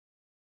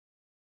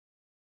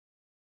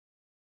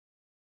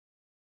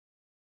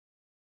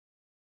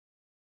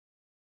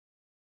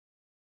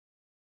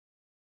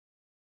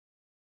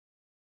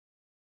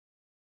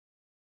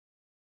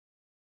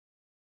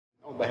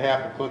On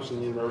behalf of Clemson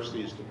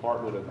University's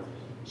Department of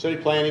City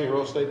Planning and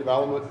Real Estate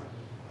Development,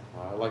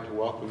 I'd like to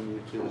welcome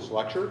you to this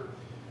lecture.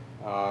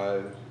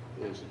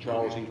 It's the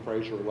Charles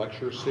Fraser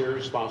Lecture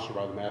Series sponsored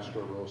by the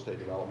Master of Real Estate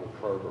Development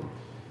Program.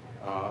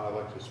 I'd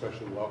like to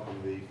especially welcome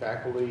the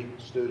faculty,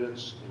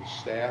 students, and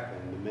staff,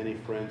 and the many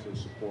friends and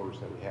supporters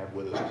that we have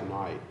with us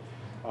tonight.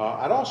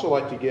 I'd also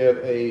like to give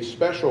a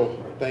special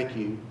thank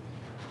you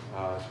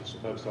to some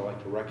folks I'd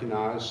like to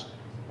recognize,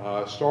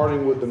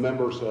 starting with the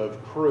members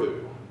of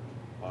CREW,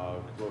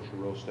 Commercial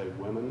Real Estate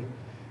Women,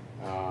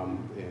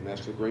 and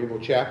that's the Greenville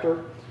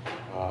chapter.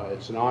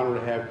 It's an honor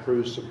to have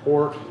CREW's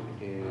support,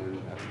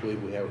 and I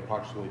believe we have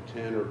approximately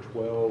 10 or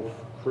 12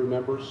 CREW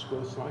members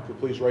with us tonight. So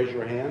please raise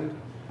your hand.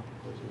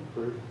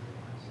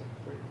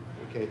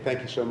 Okay,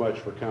 thank you so much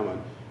for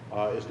coming.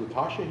 Is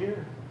Natasha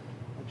here,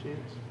 by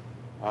chance?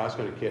 I was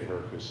going to kid her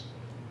because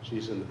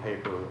she's in the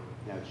paper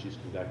now that she's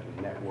conducting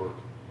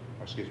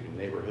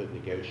neighborhood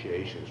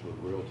negotiations with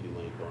Realty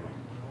Link on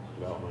a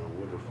development on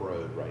Woodruff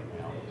Road right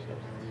now. So,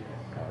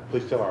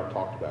 please tell her I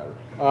talked about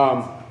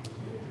her.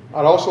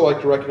 I'd also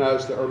like to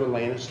recognize the Urban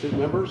Land Institute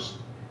members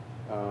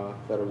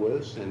that are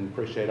with us, and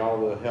appreciate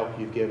all the help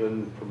you've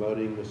given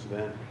promoting this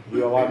event.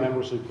 ULI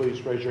members, who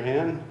please raise your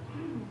hand.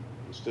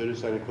 The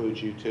students, that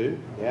includes you too.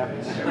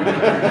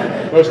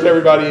 Yeah, most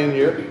everybody in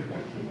here.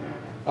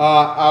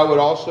 I would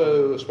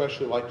also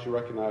especially like to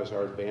recognize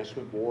our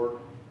advancement board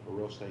for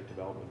real estate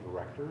development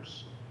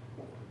directors.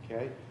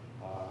 Okay,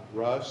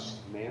 Russ,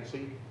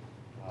 Nancy,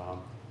 of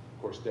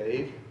course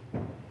Dave.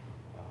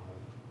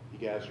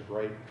 You guys are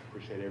great.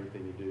 Appreciate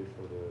everything you do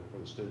for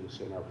the students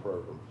in our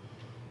program.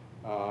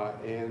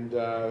 And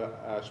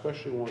I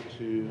especially want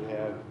to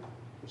have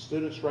the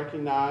students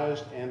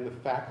recognized and the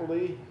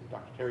faculty.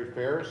 Dr. Terry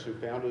Ferris, who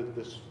founded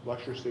this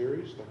lecture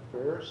series. Dr.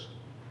 Ferris.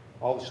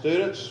 All the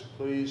students,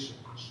 please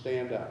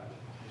stand up.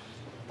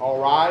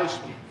 All rise.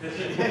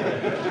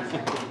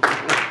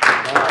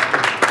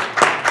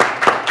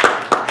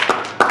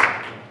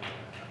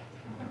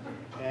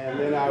 And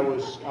then I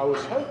was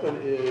hoping,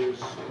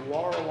 is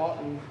Laura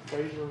Lawton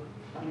Fraser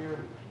here?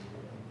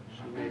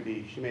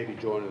 She may be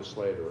joining us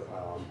later.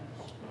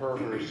 Her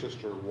and her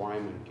sister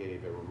Wyman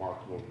gave a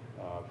remarkable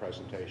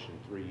presentation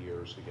 3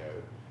 years ago,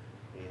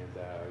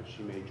 and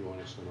she may join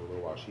us in a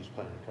little while. She's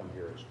planning to come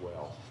here as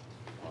well.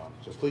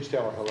 So please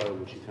tell her hello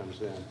when she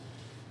comes in.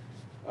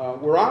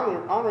 We're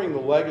honoring the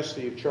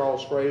legacy of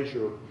Charles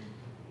Fraser,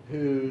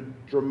 who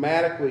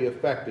dramatically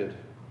affected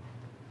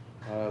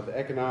the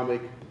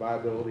economic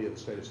viability of the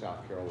state of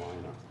South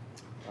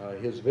Carolina.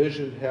 His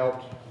vision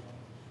helped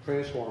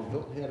transform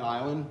Hilton Head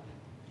Island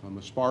from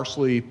a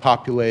sparsely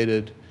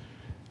populated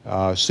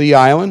sea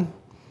island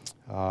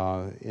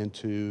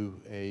into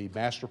a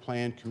master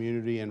plan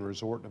community and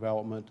resort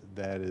development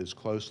that is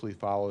closely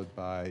followed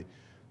by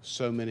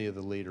so many of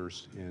the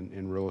leaders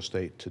in real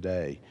estate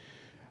today.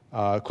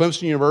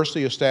 Clemson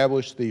University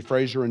established the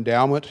Fraser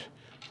Endowment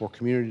for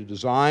Community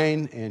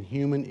Design and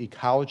Human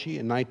Ecology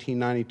in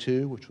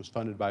 1992, which was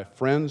funded by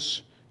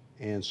friends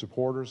and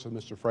supporters of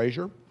Mr.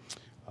 Fraser.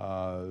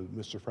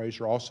 Mr.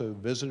 Fraser also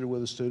visited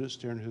with the students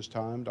during his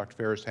time. Dr.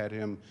 Ferris had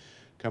him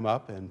come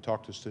up and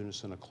talk to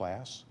students in a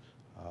class.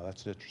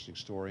 That's an interesting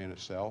story in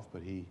itself,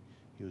 but he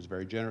was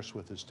very generous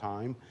with his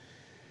time.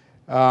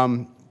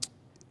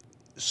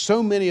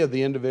 So many of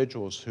the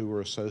individuals who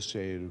were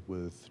associated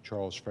with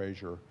Charles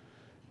Fraser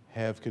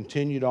have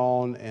continued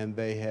on, and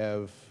they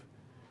have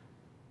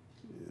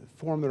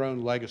formed their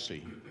own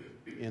legacy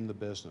in the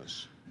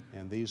business.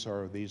 And these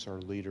are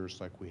leaders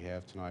like we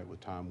have tonight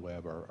with Tom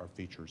Webb, our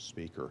featured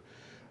speaker.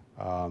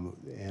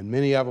 And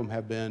many of them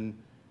have been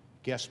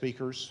guest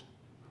speakers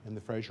in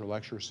the Fraser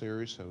Lecture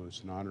Series, so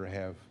it's an honor to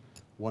have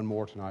one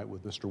more tonight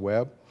with Mr.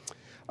 Webb.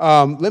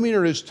 Let me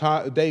introduce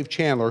Dave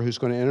Chandler, who's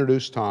going to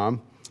introduce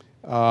Tom.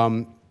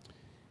 And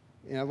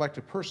I'd like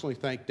to personally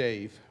thank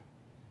Dave.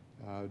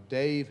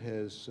 Dave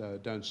has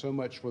done so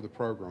much for the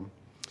program.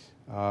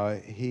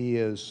 He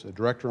is a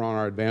director on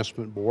our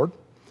advancement board.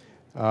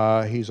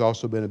 He's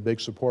also been a big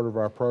supporter of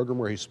our program,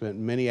 where he spent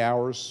many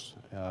hours,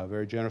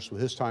 very generous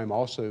with his time,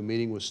 also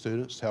meeting with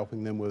students,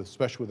 helping them with,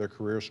 especially with their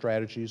career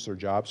strategies, their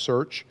job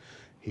search.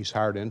 He's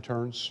hired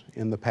interns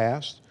in the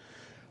past.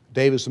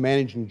 Dave is the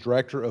managing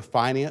director of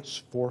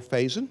finance for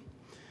Faison,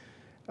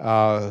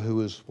 who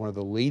is one of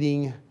the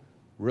leading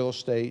real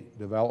estate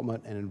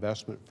development and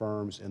investment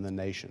firms in the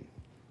nation.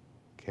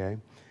 Okay.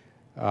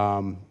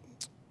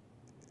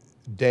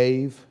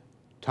 Dave,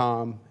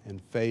 Tom,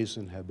 and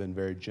Faison have been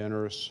very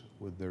generous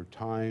with their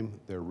time,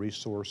 their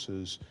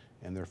resources,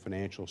 and their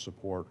financial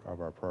support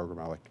of our program.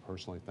 I'd like to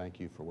personally thank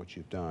you for what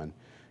you've done.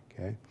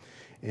 Okay.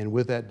 And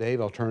with that,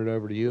 Dave, I'll turn it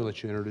over to you and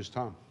let you introduce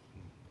Tom.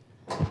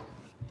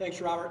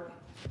 Thanks, Robert.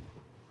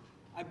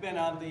 I've been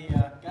on the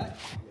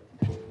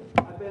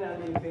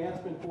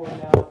advancement board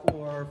now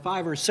for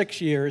 5 or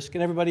 6 years.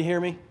 Can everybody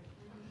hear me?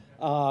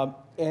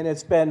 And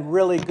it's been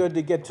really good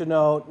to get to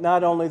know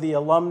not only the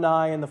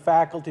alumni and the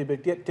faculty,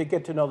 but to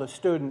get to know the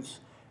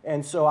students.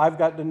 And so I've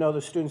gotten to know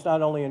the students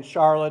not only in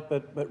Charlotte,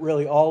 but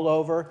really all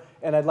over.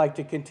 And I'd like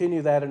to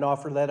continue that and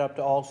offer that up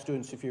to all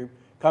students if you're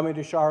coming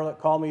to Charlotte,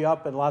 call me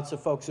up, and lots of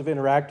folks have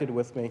interacted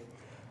with me.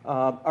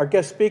 Our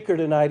guest speaker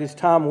tonight is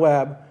Tom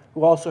Webb,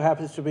 who also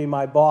happens to be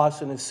my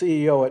boss and is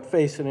CEO at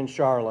Faison in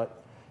Charlotte.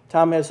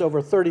 Tom has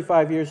over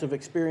 35 years of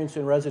experience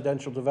in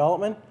residential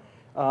development.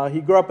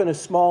 He grew up in a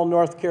small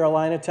North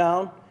Carolina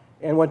town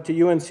and went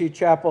to UNC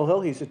Chapel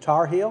Hill. He's a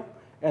Tar Heel,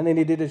 and then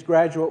he did his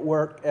graduate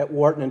work at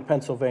Wharton in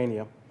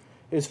Pennsylvania.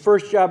 His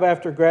first job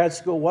after grad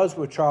school was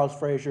with Charles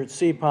Fraser at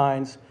Sea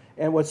Pines,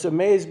 and what's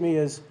amazed me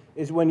is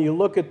when you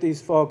look at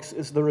these folks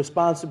is the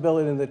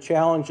responsibility and the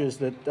challenges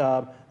that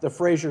the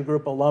Fraser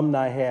Group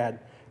alumni had.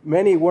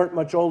 Many weren't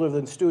much older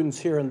than students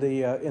here in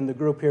the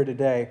group here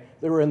today.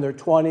 They were in their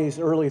 20s,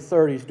 early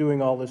 30s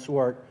doing all this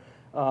work.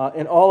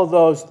 And all of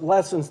those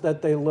lessons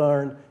that they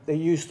learned, they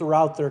used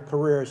throughout their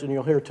careers, and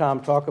you'll hear Tom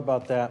talk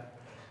about that.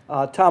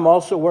 Tom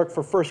also worked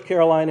for First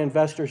Carolina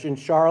Investors in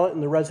Charlotte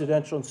in the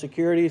residential and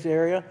securities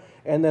area,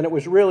 and then it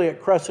was really at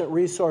Crescent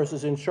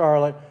Resources in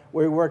Charlotte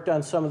where he worked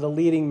on some of the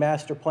leading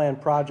master plan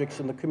projects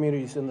in the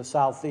communities in the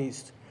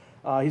Southeast.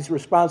 He's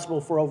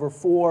responsible for over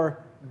 $4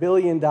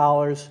 billion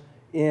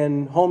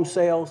in home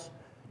sales,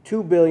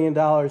 $2 billion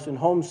in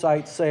home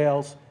site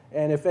sales,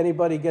 and if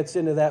anybody gets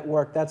into that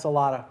work, that's a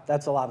lot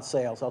of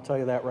sales, I'll tell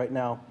you that right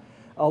now.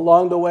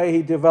 Along the way,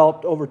 he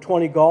developed over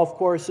 20 golf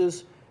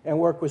courses and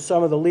worked with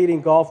some of the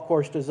leading golf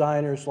course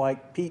designers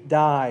like Pete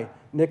Dye,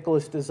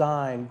 Nicholas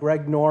Design,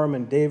 Greg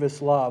Norman,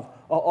 Davis Love,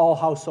 all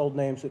household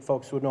names that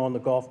folks would know in the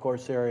golf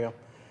course area.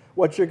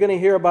 What you're going to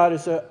hear about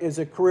is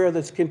a career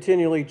that's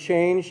continually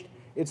changed.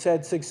 It's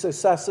had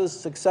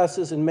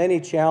successes and many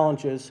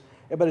challenges,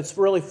 but it's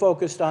really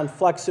focused on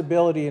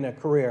flexibility in a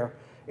career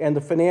and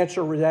the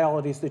financial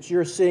realities that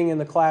you're seeing in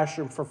the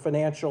classroom for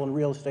financial and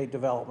real estate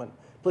development.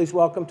 Please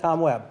welcome Tom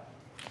Webb.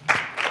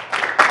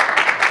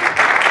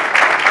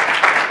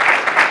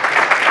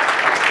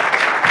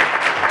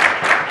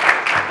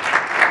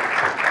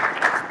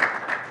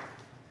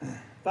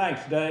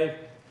 Thanks, Dave.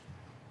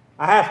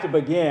 I have to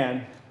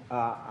begin.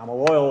 I'm a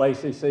loyal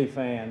ACC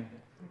fan,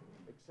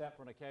 except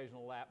for an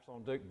occasional lapse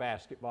on Duke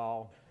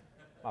basketball.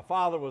 My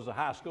father was a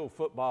high school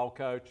football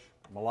coach.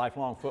 I'm a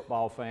lifelong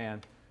football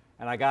fan.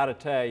 And I got to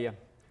tell you,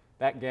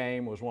 that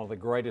game was one of the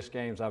greatest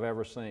games I've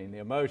ever seen. The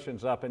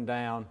emotions up and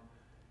down.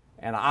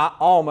 And I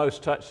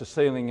almost touched the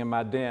ceiling in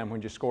my den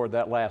when you scored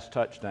that last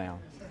touchdown.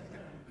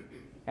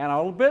 And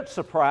I'm a bit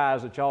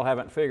surprised that y'all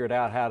haven't figured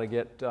out how to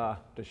get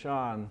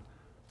Deshaun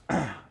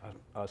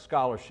a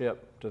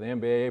scholarship to the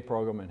MBA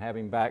program and have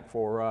him back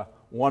for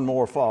one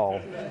more fall.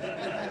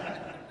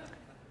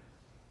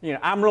 You know,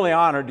 I'm really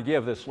honored to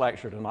give this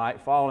lecture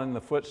tonight, following in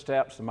the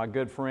footsteps of my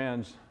good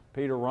friends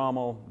Peter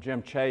Rummel,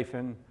 Jim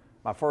Chafin,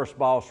 my first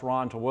boss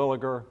Ron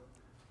Terwilliger,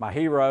 my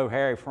hero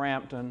Harry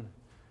Frampton,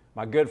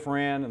 my good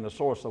friend and the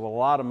source of a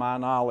lot of my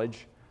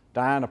knowledge,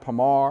 Diana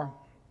Pomar.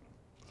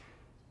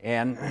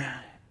 And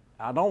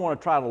I don't want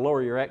to try to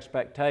lower your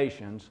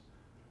expectations,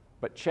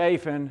 but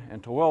Chafin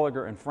and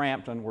Terwilliger and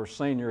Frampton were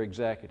senior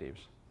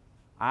executives.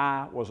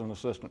 I was an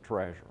assistant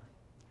treasurer.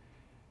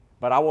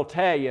 But I will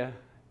tell you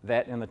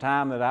that in the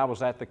time that I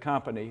was at the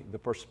company, the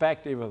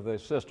perspective of the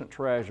assistant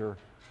treasurer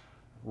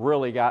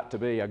really got to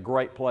be a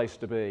great place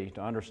to be,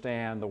 to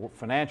understand the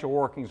financial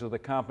workings of the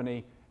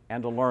company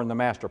and to learn the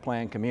master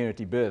plan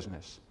community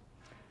business.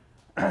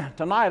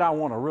 Tonight I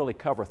want to really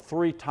cover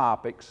three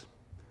topics.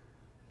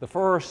 The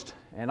first,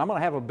 and I'm going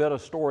to have a bit of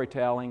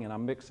storytelling, and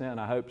I'm mixing in,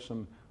 I hope,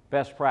 some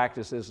best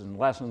practices and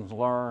lessons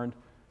learned,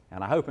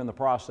 and I hope in the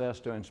process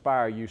to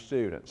inspire you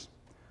students.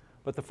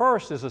 But the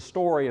first is a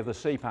story of the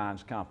Sea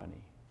Pines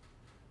Company,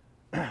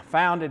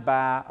 founded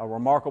by a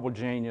remarkable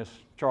genius,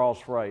 Charles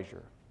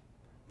Fraser.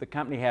 The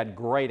company had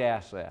great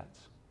assets.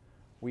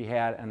 We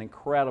had an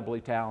incredibly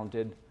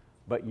talented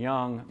but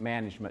young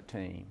management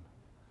team.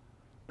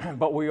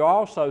 But we were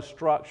also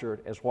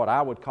structured as what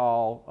I would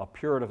call a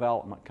pure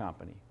development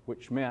company,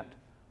 which meant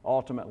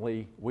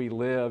ultimately we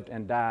lived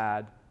and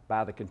died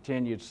by the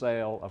continued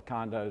sale of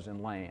condos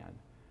and land.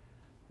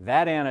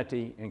 That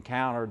entity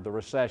encountered the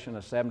recession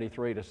of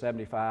 73 to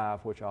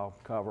 75, which I'll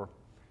cover,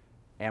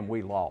 and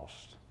we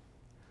lost.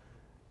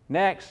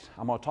 Next,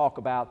 I'm going to talk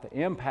about the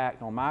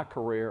impact on my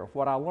career of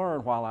what I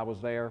learned while I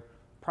was there,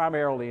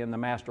 primarily in the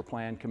master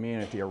plan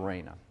community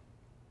arena.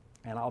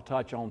 And I'll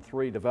touch on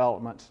three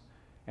developments.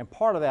 And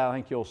part of that I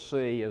think you'll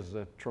see is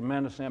the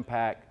tremendous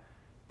impact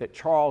that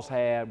Charles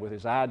had with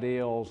his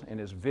ideals and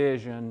his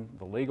vision,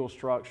 the legal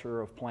structure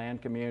of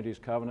planned communities,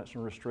 covenants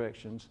and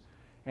restrictions,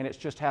 and it's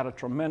just had a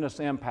tremendous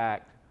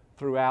impact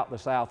throughout the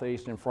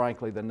Southeast and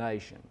frankly the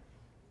nation.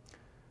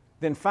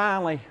 Then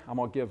finally, I'm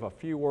going to give a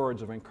few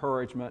words of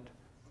encouragement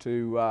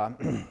to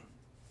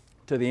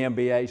the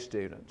MBA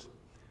students.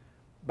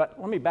 But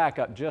let me back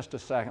up just a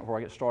second before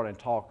I get started and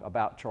talk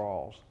about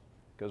Charles,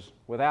 because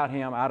without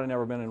him, I'd have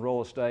never been in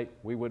real estate.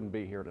 We wouldn't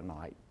be here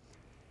tonight.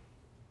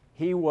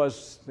 He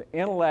was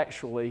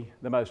intellectually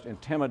the most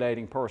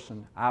intimidating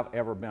person I've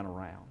ever been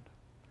around.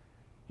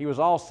 He was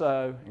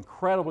also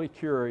incredibly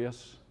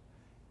curious,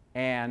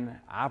 and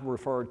I've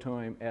referred to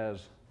him as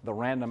the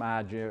random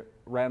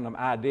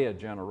idea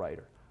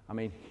generator. I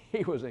mean,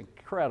 he was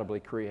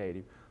incredibly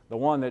creative. The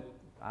one that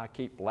I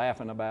keep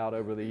laughing about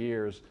over the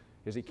years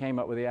is he came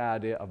up with the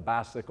idea of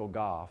bicycle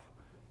golf.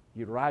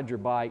 You'd ride your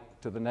bike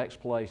to the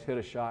next place, hit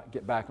a shot,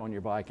 get back on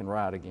your bike and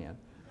ride again.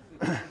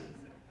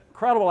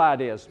 Incredible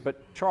ideas,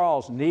 but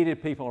Charles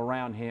needed people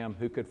around him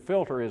who could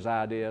filter his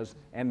ideas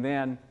and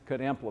then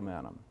could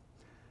implement them.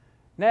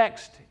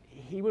 Next,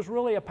 he was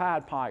really a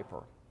Pied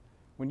Piper.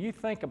 When you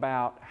think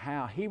about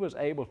how he was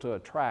able to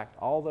attract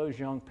all those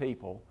young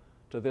people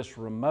to these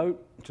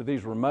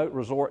remote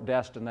resort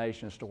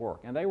destinations to work,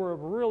 and they were a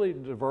really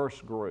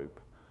diverse group.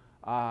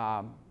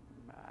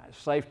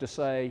 Safe to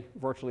say,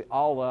 virtually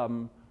all of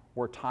them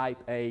were type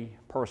A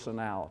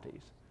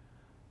personalities.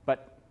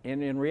 But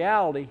in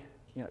reality,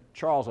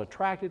 Charles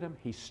attracted them,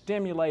 he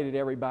stimulated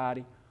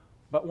everybody,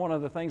 but one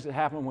of the things that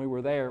happened when we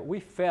were there,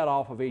 we fed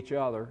off of each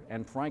other,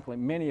 and frankly,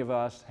 many of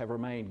us have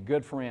remained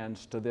good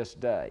friends to this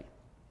day.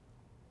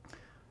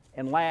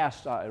 And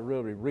last,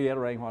 really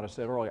reiterating what I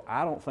said earlier,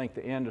 I don't think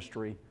the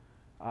industry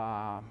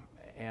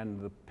and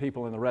the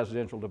people in the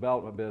residential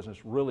development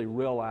business really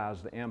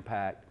realize the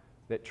impact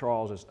that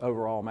Charles's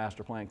overall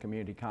master plan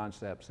community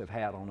concepts have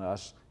had on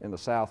us in the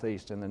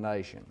Southeast and the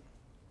nation.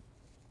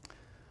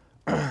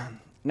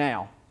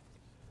 Now,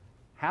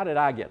 how did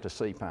I get to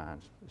Sea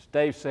Pines? As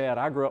Dave said,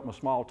 I grew up in a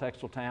small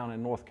textile town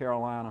in North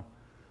Carolina,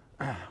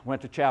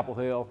 went to Chapel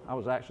Hill. I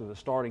was actually the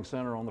starting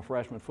center on the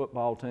freshman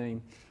football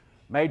team,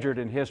 majored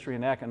in history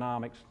and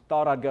economics,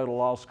 thought I'd go to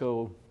law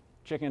school,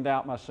 chickened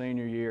out my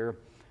senior year,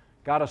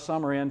 got a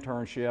summer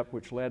internship,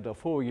 which led to a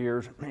full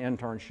year's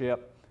internship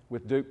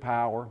with Duke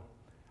Power.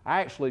 I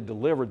actually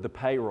delivered the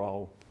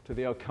payroll to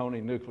the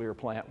Oconee nuclear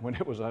plant when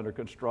it was under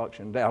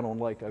construction down on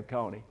Lake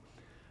Oconee.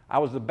 I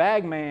was the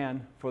bag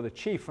man for the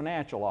chief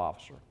financial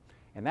officer,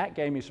 and that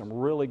gave me some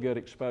really good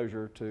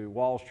exposure to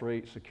Wall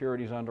Street,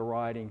 securities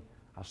underwriting.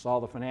 I saw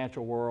the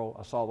financial world,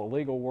 I saw the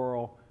legal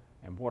world,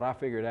 and what I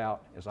figured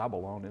out is I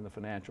belonged in the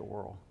financial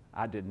world.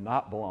 I did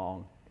not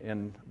belong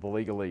in the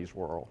legalese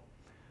world.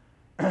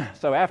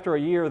 So after a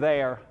year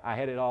there, I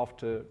headed off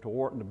to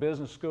Wharton to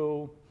business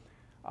school.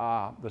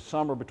 The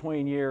summer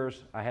between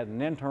years, I had an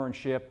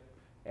internship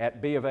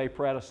at B of A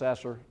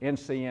predecessor,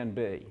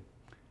 NCNB.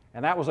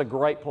 And that was a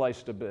great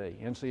place to be.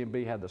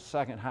 NCNB had the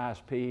second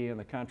highest PE in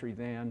the country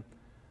then.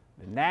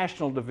 The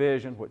national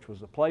division, which was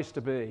the place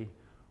to be,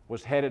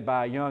 was headed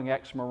by a young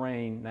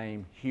ex-Marine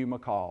named Hugh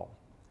McCall.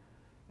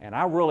 And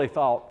I really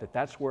thought that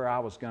that's where I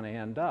was going to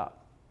end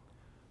up.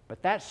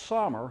 But that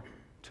summer,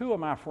 two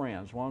of my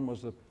friends, one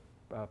was the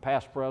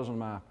past president of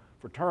my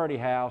fraternity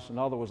house,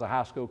 another was a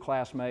high school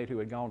classmate who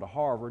had gone to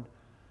Harvard,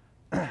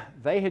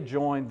 they had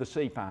joined the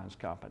Sea Pines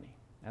Company,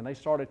 and they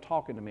started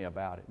talking to me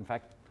about it. In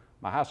fact,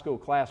 my high school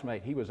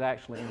classmate, he was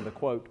actually in the,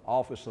 quote,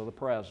 office of the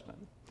president.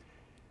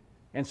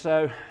 And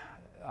so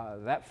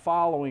that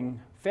following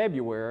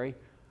February,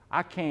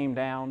 I came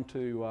down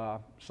to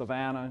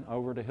Savannah,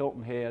 over to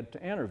Hilton Head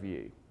to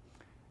interview.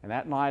 And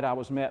that night I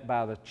was met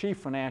by the chief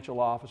financial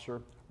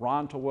officer,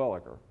 Ron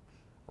Terwilliger,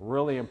 a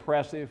really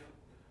impressive,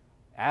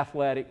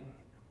 athletic,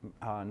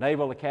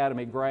 Naval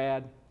Academy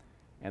grad.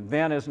 And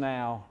then as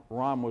now,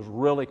 Ron was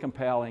really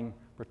compelling,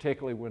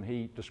 particularly when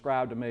he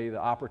described to me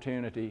the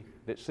opportunity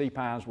that Sea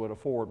Pines would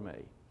afford me.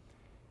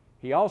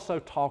 He also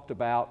talked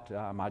about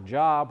my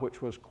job,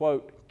 which was,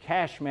 quote,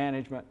 cash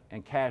management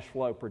and cash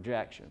flow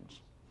projections.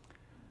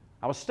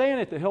 I was staying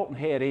at the Hilton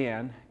Head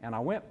Inn, and I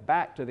went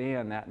back to the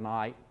inn that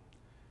night,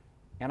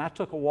 and I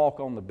took a walk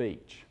on the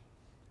beach.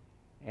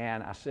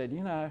 And I said,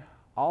 you know,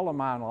 all of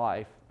my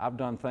life, I've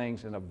done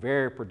things in a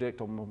very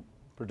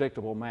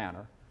predictable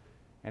manner,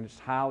 and it's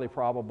highly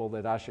probable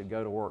that I should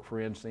go to work for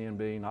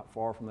NCNB, not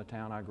far from the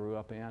town I grew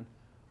up in.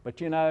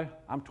 But you know,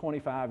 I'm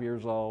 25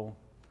 years old.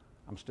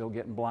 I'm still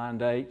getting blind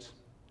dates.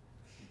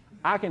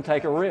 I can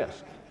take a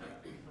risk.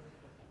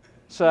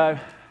 So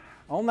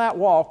on that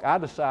walk, I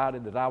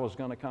decided that I was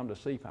going to come to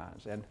Sea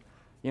Pines. And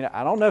you know,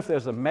 I don't know if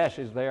there's a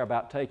message there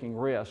about taking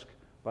risk,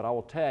 but I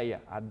will tell you,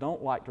 I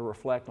don't like to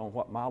reflect on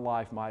what my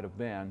life might have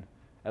been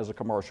as a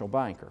commercial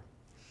banker.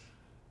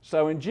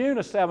 So in June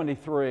of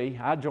 '73,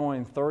 I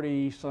joined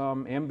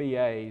 30-some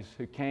MBAs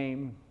who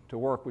came to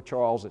work with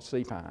Charles at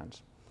Sea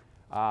Pines.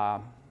 My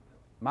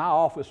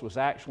office was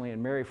actually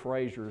in Mary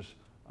Fraser's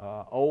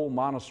old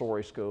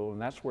Montessori school,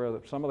 and that's where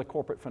some of the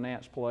corporate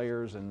finance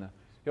players and the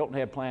Hilton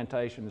Head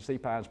Plantation, the Sea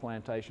Pines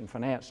Plantation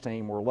finance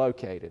team were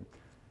located.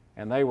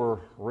 And they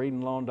were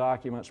reading loan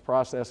documents,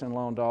 processing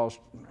loan draws,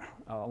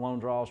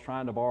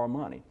 trying to borrow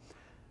money.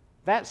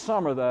 That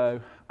summer, though,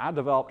 I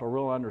developed a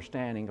real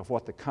understanding of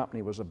what the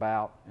company was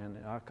about, and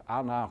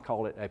I now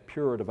call it a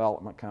pure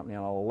development company,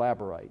 and I'll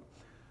elaborate.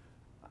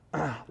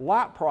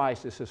 Lot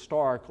prices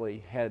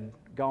historically had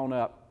gone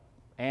up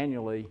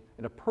annually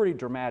in a pretty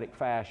dramatic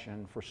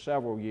fashion for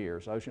several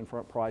years.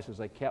 Oceanfront prices,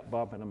 they kept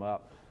bumping them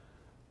up.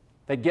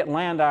 They'd get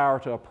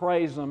Landauer to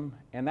appraise them,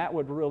 and that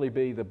would really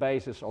be the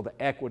basis or the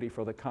equity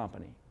for the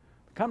company.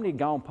 The company had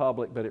gone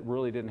public, but it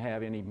really didn't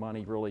have any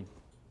money, really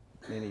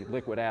any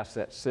liquid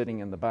assets sitting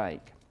in the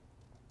bank.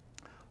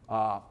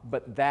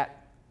 But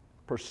that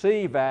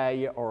perceived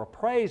value or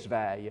appraised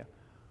value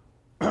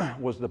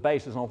was the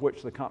basis on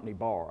which the company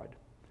borrowed.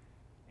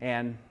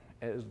 And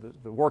as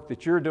the work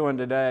that you're doing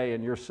today,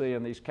 and you're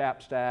seeing these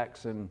cap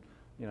stacks and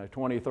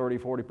 20, 30,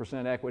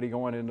 40% equity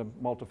going into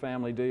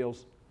multifamily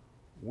deals,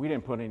 we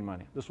didn't put any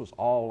money. This was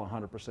all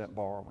 100%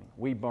 borrowing.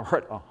 We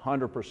borrowed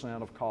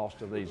 100% of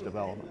cost of these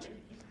developments.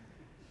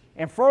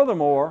 And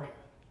furthermore,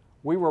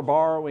 we were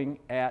borrowing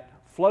at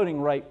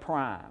floating rate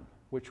prime,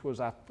 which was,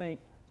 I think,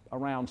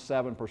 around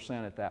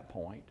 7% at that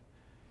point.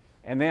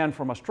 And then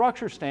from a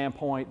structure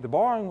standpoint, the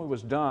borrowing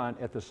was done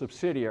at the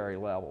subsidiary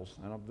levels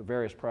and of the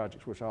various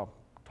projects, which I'll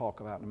talk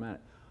about in a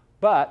minute.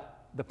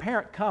 But the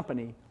parent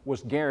company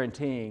was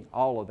guaranteeing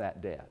all of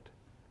that debt,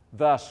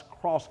 thus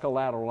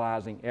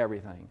cross-collateralizing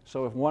everything.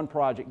 So if one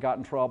project got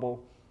in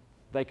trouble,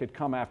 they could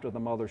come after the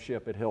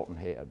mothership at Hilton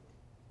Head.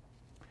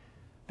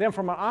 Then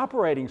from an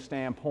operating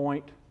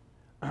standpoint,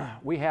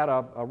 we had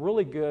a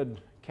really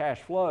good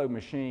cash flow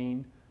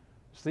machine,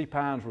 Sea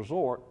Pines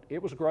Resort.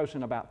 It was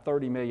grossing about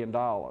 $30 million.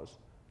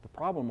 The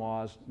problem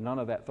was none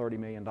of that $30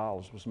 million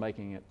was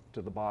making it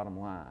to the bottom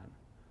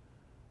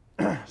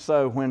line.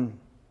 So when,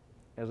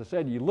 as I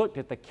said, you looked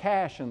at the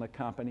cash in the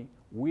company,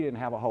 we didn't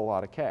have a whole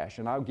lot of cash.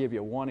 And I'll give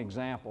you one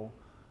example.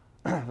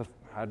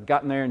 I'd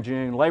gotten there in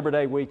June. Labor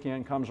Day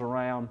weekend comes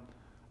around.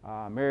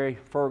 Mary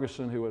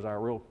Ferguson, who was our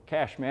real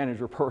cash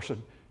manager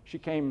person, she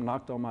came and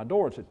knocked on my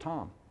door and said,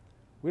 "Tom,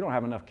 we don't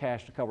have enough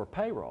cash to cover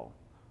payroll."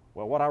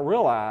 Well, what I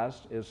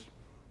realized is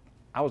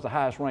I was the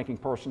highest ranking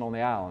person on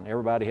the island.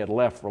 Everybody had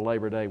left for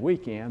Labor Day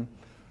weekend.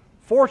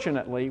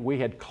 Fortunately, we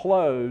had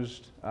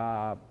closed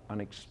an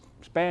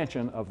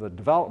expansion of the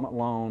development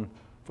loan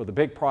for the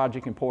big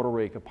project in Puerto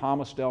Rico,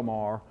 Palmas del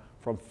Mar,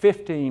 from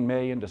 $15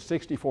 million to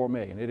 $64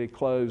 million. It had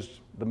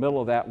closed the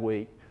middle of that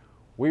week.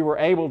 We were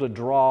able to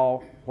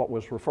draw what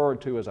was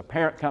referred to as a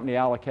parent company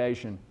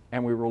allocation,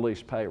 and we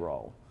released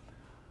payroll.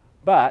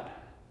 But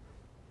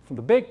from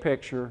the big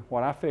picture,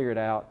 what I figured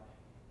out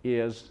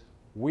is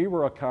we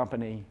were a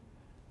company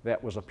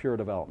that was a pure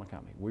development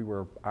company.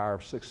 Our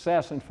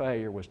success and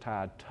failure was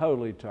tied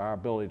totally to our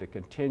ability to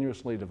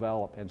continuously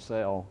develop and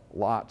sell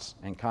lots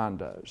and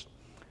condos.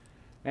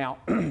 Now,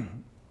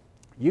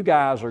 you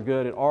guys are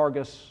good at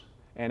Argus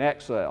and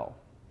Excel.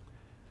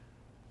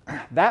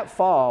 That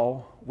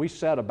fall, we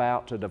set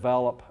about to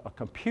develop a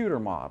computer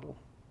model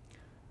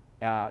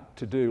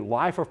to do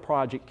life of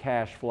project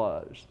cash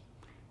flows.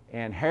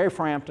 And Harry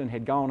Frampton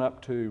had gone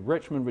up to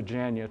Richmond,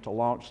 Virginia to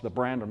launch the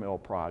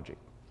Brandermill project.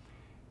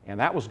 And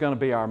that was going to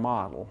be our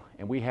model.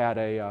 And we had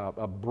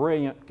a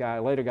brilliant guy,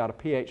 later got a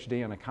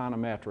PhD in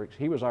econometrics.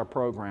 He was our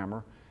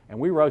programmer. And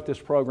we wrote this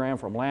program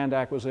from land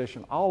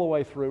acquisition all the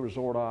way through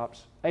resort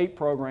ops, 8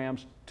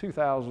 programs,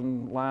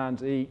 2,000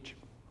 lines each.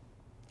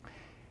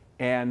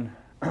 And,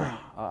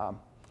 but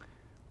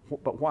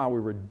while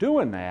we were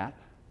doing that,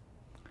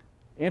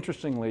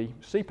 interestingly,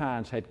 Sea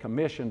Pines had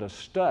commissioned a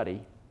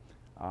study.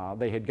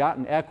 They had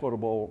gotten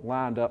Equitable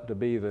lined up to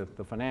be the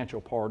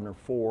financial partner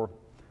for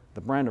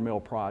the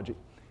Brandermill project.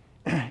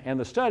 And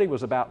the study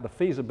was about the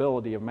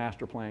feasibility of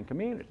master plan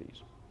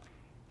communities.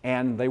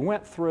 And they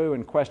went through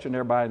and questioned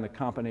everybody in the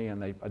company, and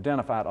they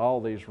identified all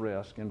these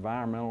risks: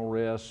 environmental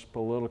risks,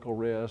 political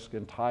risk,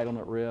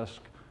 entitlement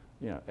risk,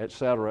 et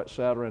cetera,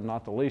 and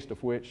not the least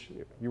of which,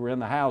 you were in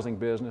the housing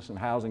business, and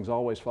housing's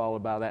always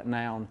followed by that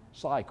noun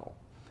cycle.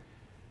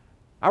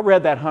 I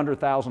read that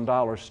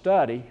 $100,000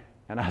 study,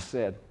 and I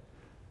said,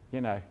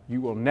 you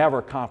will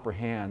never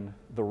comprehend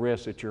the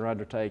risks that you're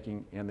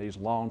undertaking in these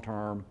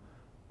long-term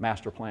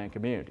master plan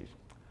communities.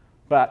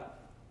 But,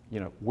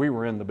 we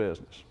were in the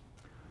business.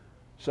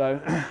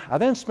 So I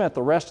then spent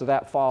the rest of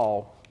that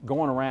fall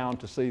going around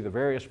to see the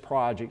various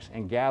projects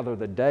and gather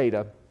the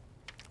data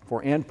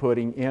for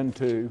inputting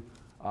into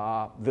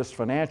this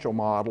financial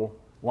model,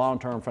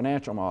 long-term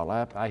financial model.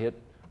 I hit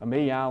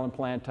Amelia Island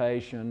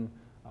Plantation,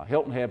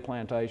 Hilton Head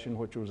Plantation,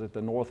 which was at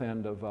the north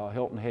end of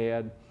Hilton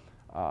Head,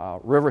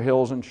 River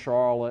Hills in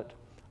Charlotte.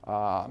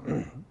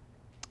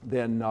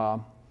 Then,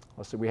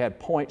 let's see, we had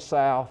Point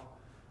South.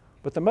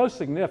 But the most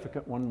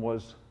significant one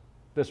was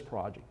this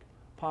project,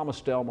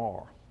 Palmas del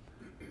Mar.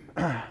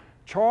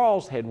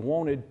 Charles had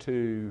wanted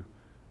to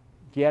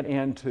get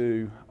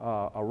into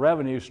a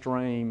revenue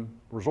stream,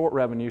 resort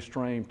revenue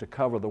stream, to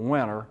cover the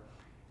winter,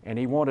 and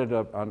he wanted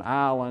an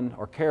island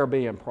or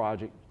Caribbean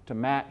project to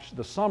match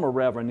the summer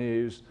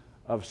revenues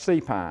of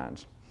Sea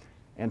Pines.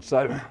 And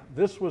so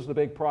this was the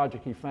big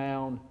project he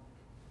found: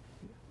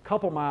 a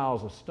couple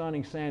miles of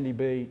stunning sandy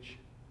beach,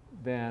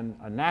 then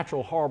a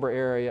natural harbor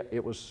area.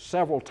 It was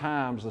several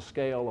times the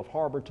scale of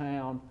Harbor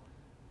Town,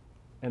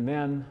 and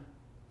then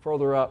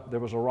further up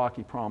there was a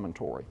rocky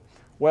promontory.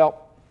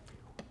 Well,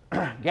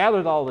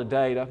 gathered all the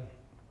data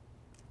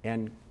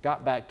and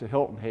got back to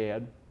Hilton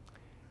Head,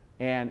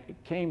 and it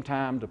came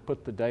time to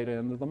put the data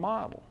into the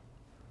model.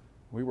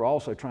 We were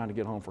also trying to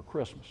get home for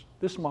Christmas.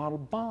 This model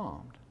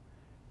bombed,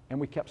 and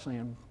we kept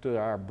saying to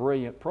our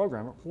brilliant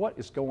programmer, "What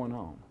is going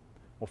on?"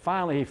 Well,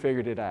 finally he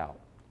figured it out.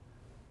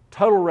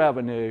 Total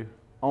revenue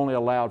only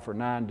allowed for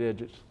 9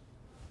 digits.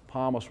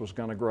 Palmas was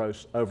going to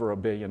gross over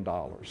 $1 billion.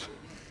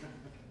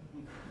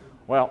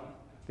 Well,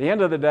 at the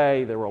end of the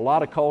day, there were a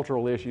lot of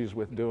cultural issues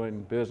with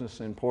doing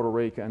business in Puerto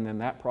Rico, and then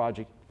that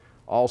project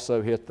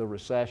also hit the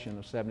recession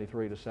of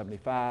 73 to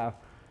 75,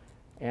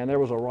 and there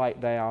was a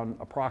write-down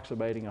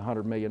approximating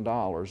 $100 million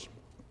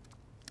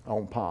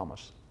on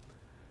Palmas.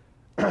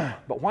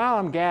 But while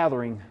I'm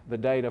gathering the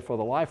data for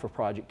the life of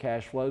project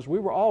cash flows, we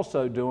were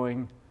also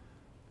doing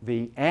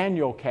the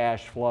annual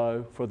cash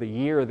flow for the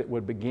year that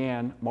would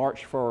begin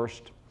March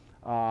 1st,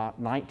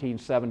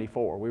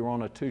 1974. We were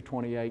on a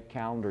 228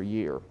 calendar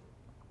year.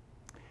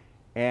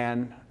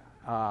 And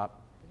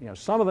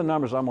some of the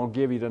numbers I'm going to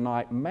give you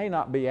tonight may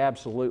not be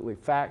absolutely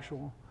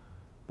factual,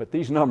 but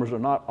these numbers are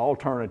not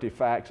alternative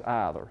facts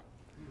either.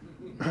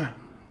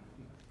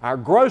 Our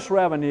gross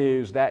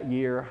revenues that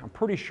year, I'm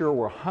pretty sure,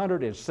 were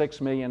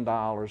 $106 million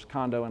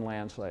condo and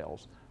land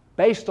sales.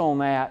 Based on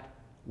that,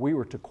 we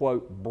were to,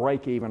 quote,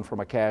 break even from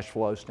a cash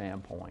flow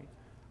standpoint.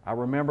 I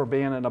remember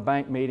being in a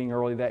bank meeting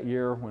early that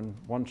year when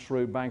one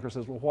shrewd banker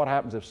says, well, what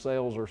happens if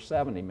sales are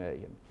 $70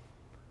 million?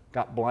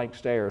 Got blank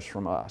stares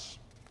from us.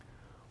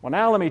 Well,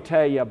 now let me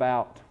tell you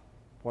about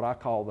what I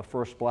call the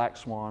first black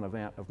swan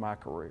event of my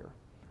career.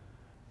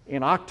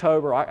 In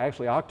October,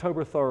 actually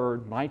October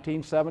 3rd,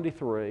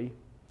 1973,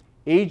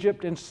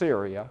 Egypt and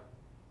Syria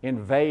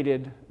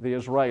invaded the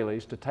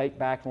Israelis to take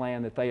back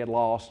land that they had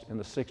lost in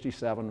the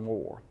 '67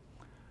 war.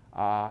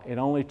 It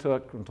only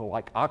took until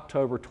like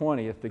October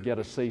 20th to get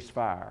a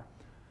ceasefire.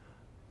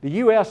 The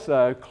U.S.,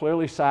 though,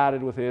 clearly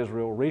sided with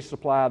Israel,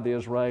 resupplied the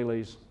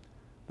Israelis.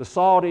 The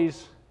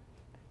Saudis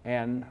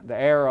and the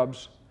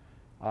Arabs,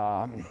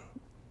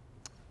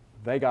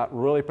 they got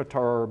really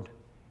perturbed,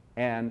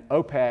 and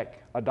OPEC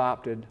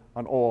adopted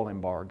an oil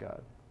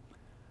embargo.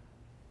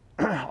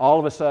 All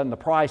of a sudden, the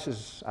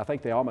prices, I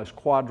think they almost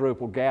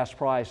quadrupled gas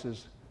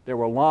prices. There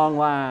were long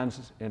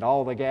lines in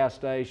all the gas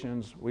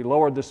stations. We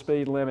lowered the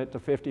speed limit to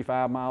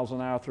 55 miles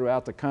an hour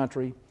throughout the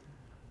country.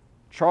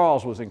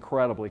 Charles was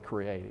incredibly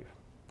creative.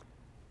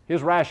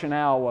 His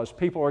rationale was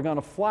people are going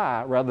to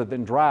fly rather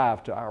than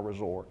drive to our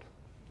resort.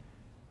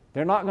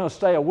 They're not going to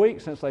stay a week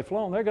since they've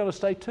flown. They're going to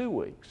stay 2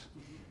 weeks.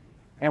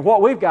 And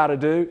what we've got to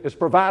do is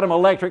provide them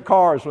electric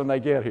cars when they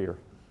get here.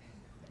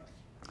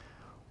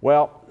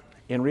 Well,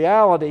 in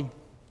reality,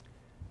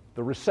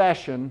 the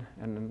recession,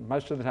 and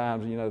most of the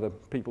times, the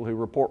people who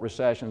report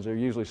recessions are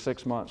usually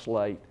 6 months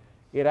late.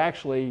 It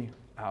actually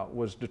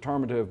was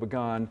determined to have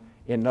begun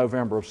in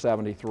November of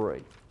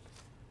 '73.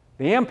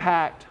 The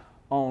impact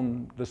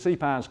on the Sea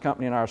Pines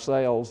Company and our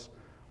sales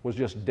was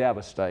just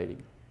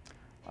devastating.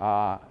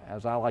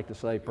 As I like to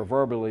say,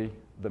 proverbially,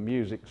 the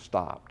music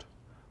stopped.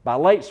 By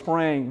late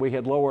spring, we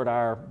had lowered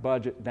our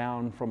budget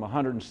down from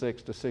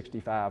 106 to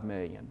 65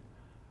 million.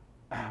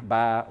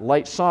 By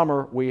late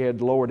summer, we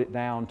had lowered it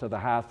down to the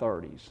high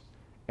 30s,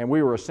 and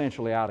we were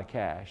essentially out of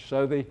cash.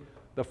 So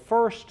the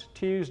first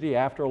Tuesday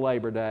after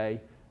Labor Day,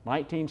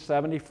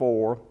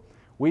 1974,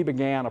 we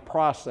began a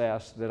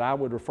process that I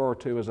would refer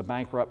to as a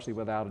bankruptcy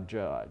without a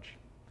judge.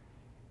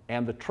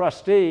 And the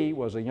trustee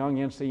was a young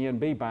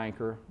NCNB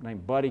banker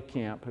named Buddy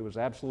Kemp, who was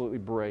absolutely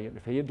brilliant.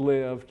 If he had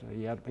lived,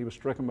 he was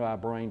stricken by a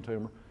brain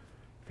tumor.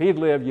 If he had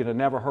lived, you'd have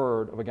never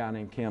heard of a guy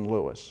named Ken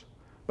Lewis.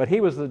 But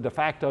he was the de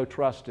facto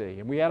trustee,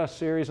 and we had a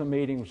series of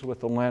meetings with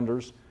the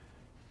lenders,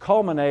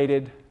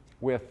 culminated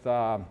with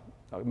a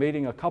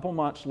meeting a couple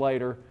months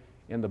later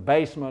in the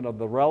basement of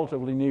the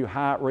relatively new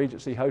Hyatt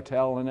Regency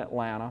Hotel in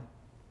Atlanta.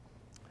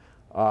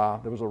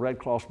 There was a Red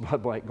Cross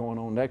blood bank going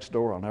on next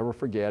door, I'll never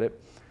forget it.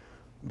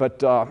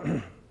 But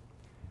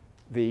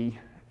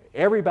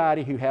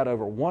everybody who had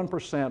over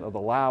 1% of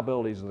the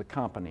liabilities of the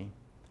company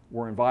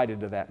were invited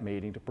to that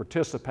meeting to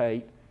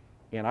participate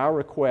in our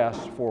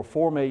request for a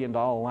 $4 million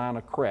line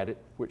of credit,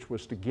 which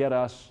was to get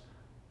us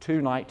to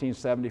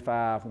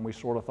 1975 when we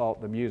sort of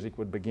thought the music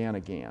would begin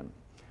again.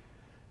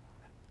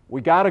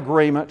 We got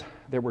agreement.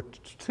 There were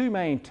two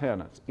main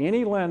tenets.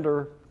 Any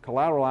lender,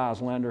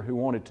 collateralized lender who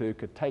wanted to,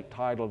 could take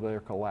title to their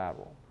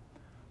collateral.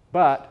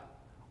 But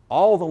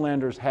all the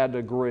lenders had to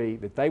agree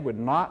that they would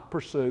not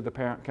pursue the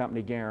parent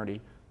company guarantee,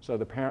 so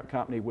the parent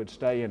company would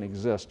stay in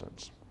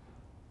existence.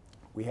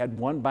 We had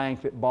one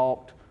bank that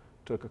balked,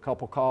 took a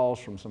couple calls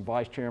from some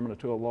vice chairmen of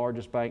two of the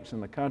largest banks in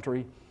the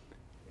country,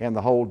 and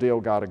the whole deal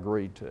got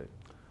agreed to.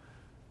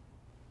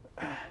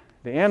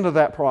 The end of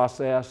that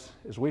process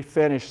is we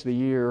finished the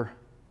year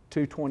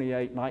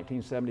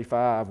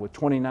 2/28/1975 with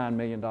 $29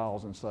 million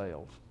in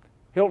sales.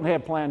 Hilton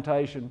Head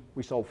Plantation,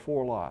 we sold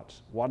 4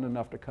 lots. Wasn't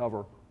enough to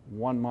cover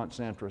 1 month's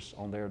interest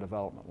on their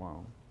development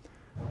loan.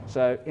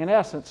 So in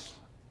essence,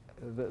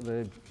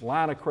 the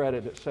line of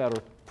credit, et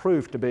cetera,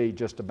 proved to be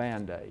just a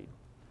Band-Aid.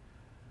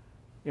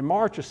 In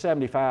March of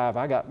 '75,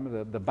 I got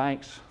the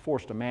banks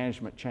forced a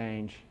management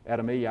change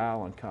at Amelia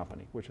Island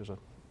Company, which is a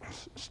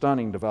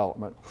stunning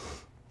development.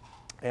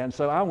 And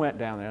so I went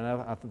down there.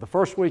 And the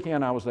first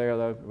weekend I was there,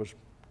 though, it was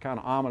kind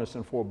of ominous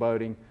and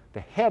foreboding.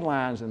 The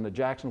headlines in the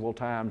Jacksonville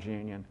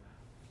Times-Union,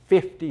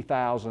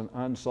 50,000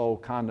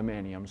 unsold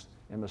condominiums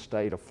in the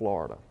state of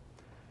Florida.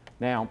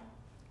 Now,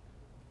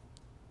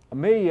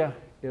 Amelia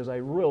is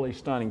a really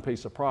stunning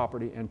piece of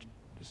property, and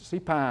Sea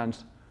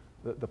Pines,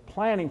 the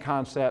planning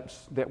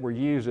concepts that were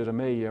used at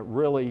Amelia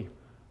really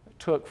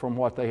took from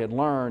what they had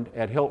learned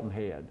at Hilton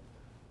Head.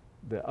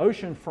 The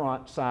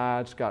oceanfront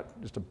side's got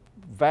just a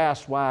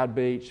vast wide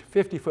beach,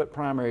 50-foot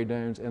primary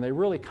dunes, and they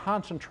really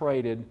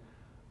concentrated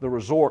the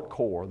resort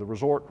core, the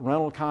resort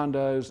rental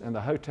condos and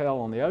the hotel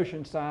on the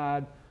ocean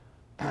side.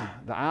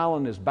 The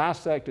island is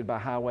bisected by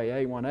Highway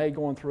A1A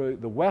going through.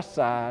 The west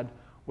side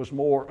was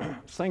more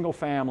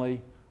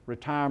single-family,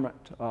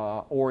 retirement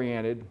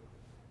oriented,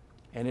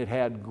 and it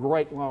had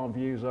great long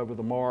views over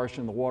the marsh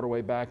and the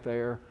waterway back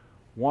there.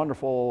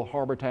 Wonderful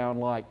harbor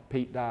town-like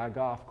Pete Dye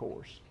golf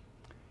course.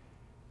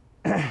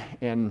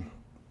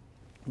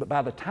 But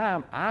by the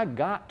time I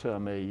got to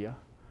Amelia,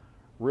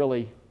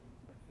 really,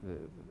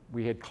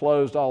 we had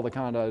closed all the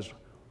condos.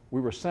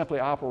 We were simply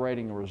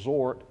operating a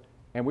resort,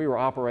 and we were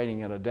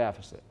operating at a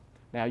deficit.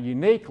 Now,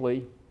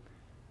 uniquely,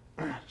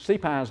 Sea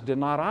Pines did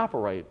not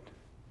operate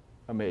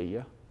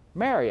Amelia.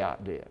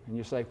 Marriott did. And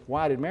you say,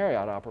 why did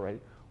Marriott operate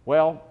it?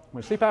 Well,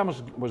 when Sea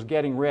Pines was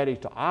getting ready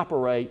to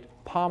operate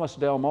Palmas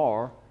del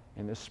Mar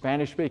in this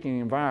Spanish-speaking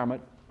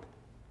environment,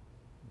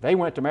 they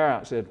went to Marriott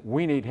and said,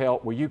 we need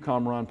help. Will you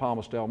come run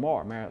Palmas del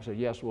Mar? Marriott said,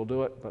 yes, we'll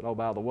do it. But oh,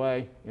 by the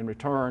way, in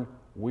return,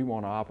 we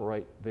want to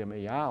operate the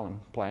Amelia Island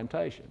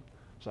plantation.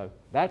 So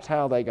that's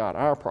how they got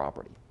our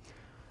property.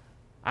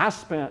 I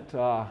spent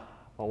a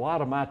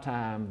lot of my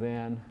time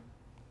then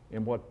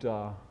in what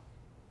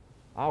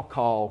I'll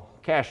call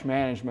cash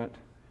management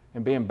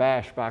and being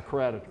bashed by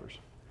creditors.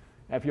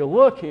 Now, if you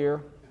look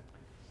here,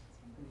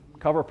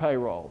 cover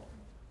payroll.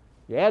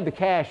 You add the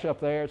cash up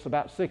there, it's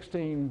about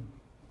 16,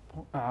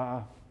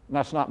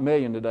 that's not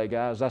million today,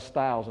 guys, that's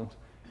thousands.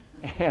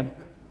 And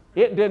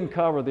it didn't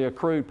cover the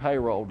accrued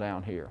payroll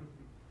down here.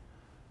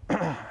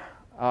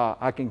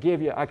 I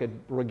could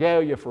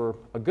regale you for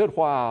a good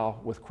while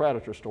with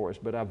creditor stories,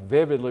 but I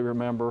vividly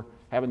remember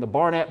having the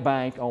Barnett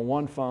Bank on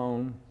one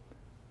phone,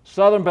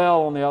 Southern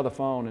Bell on the other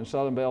phone, and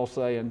Southern Bell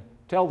saying,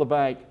 tell the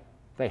bank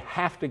they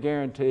have to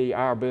guarantee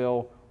our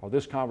bill or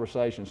this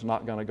conversation's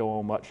not going to go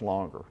on much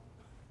longer.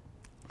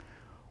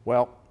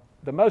 Well,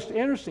 the most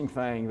interesting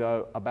thing,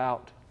 though,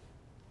 about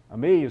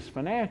Amelia's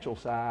financial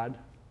side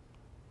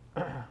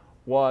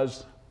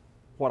was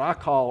what I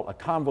call a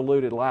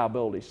convoluted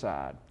liability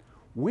side.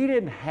 We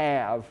didn't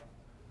have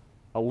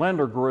a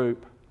lender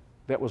group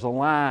that was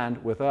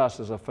aligned with us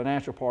as a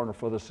financial partner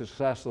for the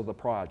success of the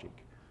project.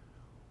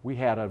 We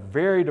had a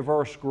very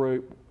diverse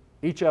group.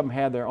 Each of them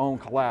had their own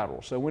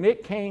collateral. So when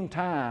it came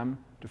time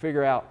to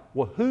figure out,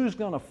 well, who's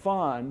going to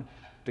fund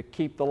to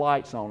keep the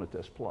lights on at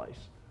this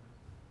place?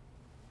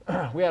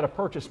 We had a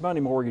purchase money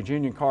mortgage,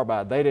 Union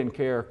Carbide. They didn't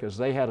care because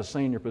they had a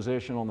senior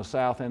position on the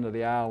south end of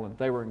the island.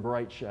 They were in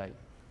great shape.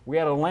 We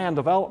had a land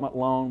development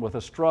loan with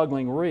a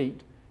struggling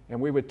REIT, and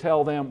we would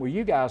tell them, well,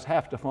 you guys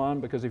have to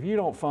fund because if you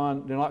don't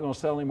fund, they're not going to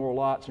sell any more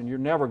lots and you're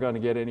never going to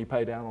get any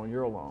pay down on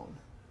your loan.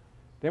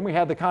 Then we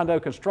had the condo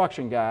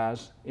construction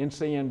guys in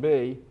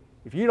CNB.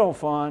 If you don't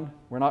fund,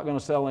 we're not going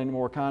to sell any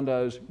more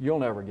condos, you'll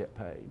never get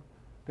paid.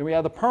 Then we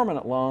had the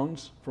permanent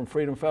loans from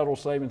Freedom Federal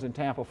Savings in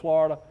Tampa,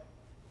 Florida.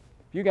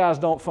 If you guys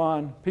don't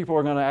fund, people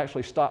are going to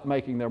actually stop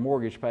making their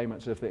mortgage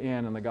payments if the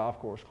inn and the golf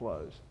course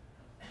close.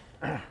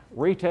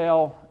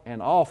 Retail and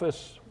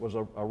office was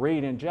a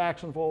REIT in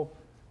Jacksonville.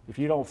 If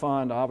you don't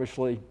fund,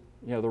 obviously,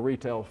 the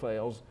retail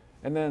fails.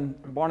 And then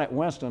Barnett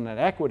Winston, an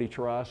equity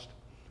trust,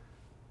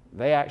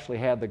 they actually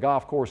had the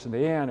golf course in the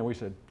inn, and we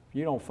said, if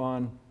you don't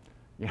fund,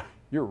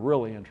 you're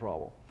really in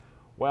trouble.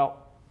 Well,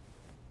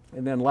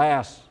 and then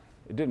last,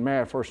 it didn't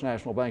matter, First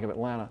National Bank of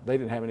Atlanta, they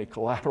didn't have any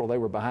collateral. They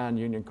were behind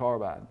Union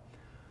Carbide.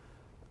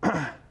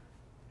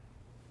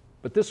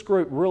 But this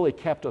group really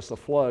kept us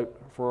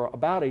afloat for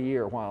about a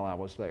year while I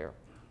was there.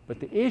 But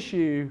the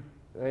issue,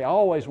 they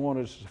always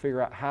wanted us to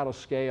figure out how to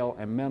scale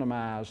and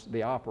minimize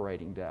the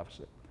operating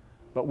deficit.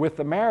 But with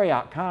the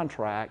Marriott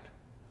contract,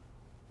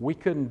 we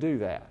couldn't do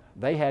that.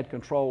 They had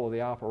control of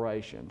the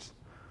operations.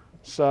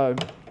 So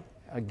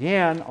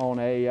again, on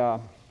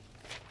a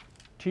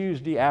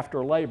Tuesday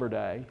after Labor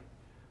Day,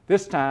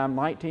 this time,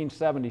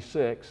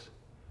 1976,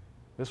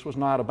 this was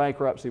not a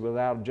bankruptcy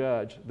without a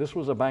judge. This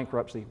was a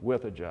bankruptcy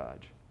with a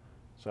judge.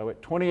 So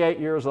at 28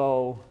 years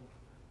old,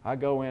 I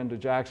go into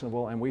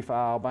Jacksonville and we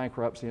file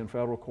bankruptcy in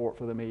federal court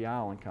for the Amelia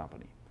Island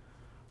Company.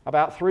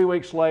 About 3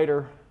 weeks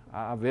later,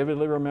 I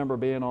vividly remember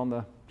being on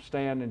the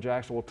stand in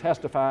Jacksonville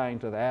testifying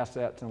to the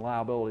assets and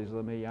liabilities of the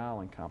Amelia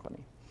Island Company.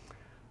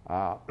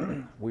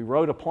 We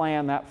wrote a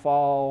plan that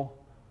fall.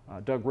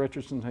 Doug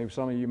Richardson, who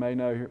some of you may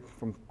know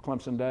from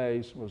Clemson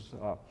days, was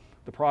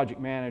the project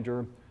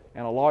manager,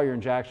 and a lawyer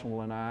in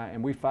Jacksonville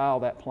and we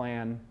filed that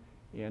plan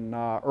in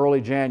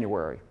early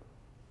January.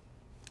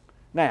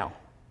 Now,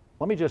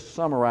 let me just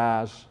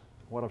summarize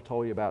what I've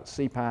told you about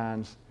Sea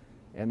Pines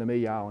and the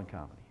Amelia Island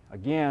Company.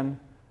 Again,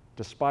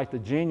 despite the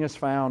genius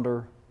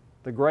founder,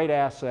 the great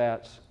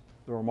assets,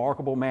 the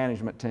remarkable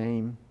management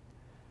team,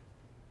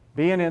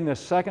 being in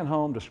this second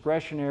home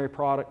discretionary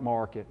product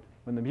market,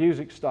 when the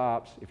music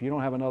stops, if you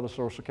don't have another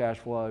source of cash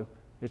flow,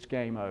 it's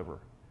game over.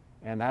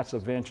 And that's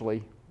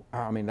eventually,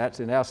 that's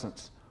in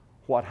essence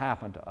what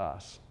happened to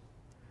us.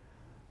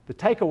 The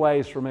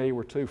takeaways for me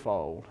were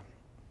twofold.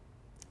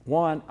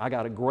 One, I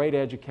got a great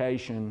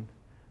education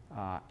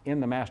in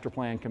the master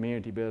plan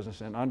community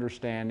business and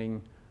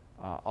understanding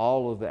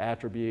all of the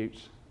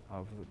attributes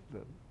of the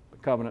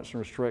covenants and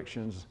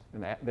restrictions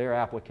and their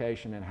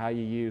application and how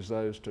you use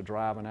those to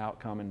drive an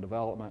outcome in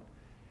development.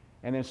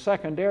 And then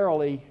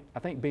secondarily, I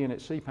think being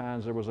at Sea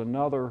Pines, there was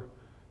another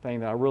thing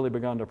that I really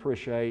begun to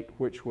appreciate,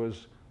 which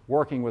was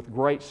working with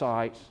great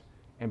sites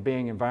and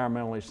being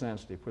environmentally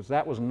sensitive, because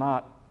that was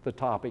not the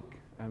topic.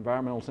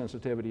 Environmental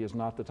sensitivity is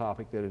not the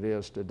topic that it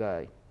is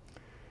today.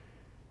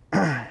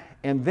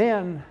 And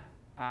then,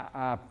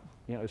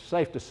 it's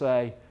safe to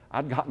say,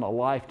 I'd gotten a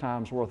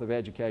lifetime's worth of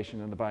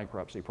education in the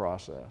bankruptcy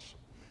process.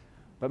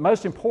 But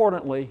most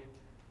importantly,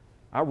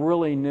 I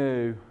really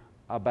knew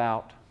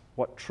about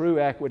what true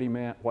equity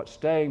meant, what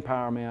staying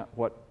power meant,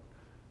 what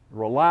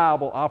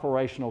reliable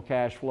operational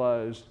cash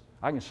flows.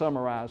 I can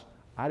summarize,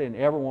 I didn't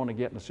ever want to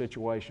get in a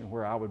situation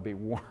where I would be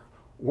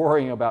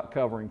worrying about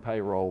covering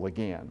payroll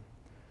again.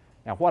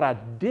 Now, what I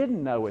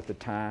didn't know at the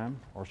time,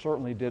 or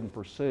certainly didn't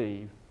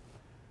perceive,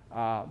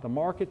 the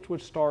markets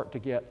would start to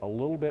get a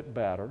little bit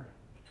better,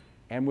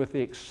 and with the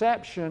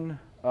exception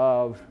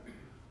of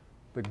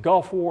the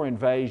Gulf War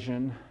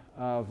invasion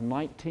of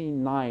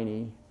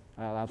 1990,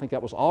 I think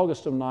that was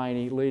August of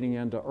 90 leading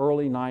into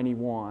early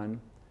 91,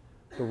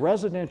 the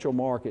residential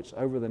markets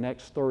over the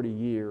next 30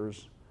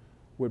 years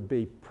would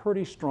be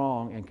pretty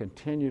strong and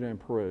continue to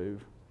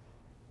improve,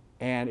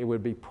 and it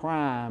would be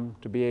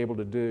primed to be able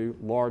to do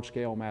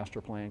large-scale master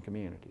plan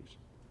communities.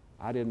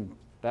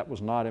 That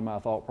was not in my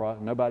thought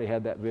process. Nobody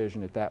had that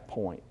vision at that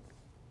point.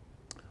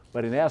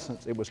 But in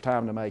essence, it was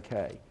time to make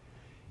hay.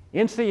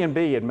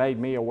 NCNB had made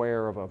me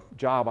aware of a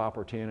job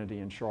opportunity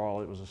in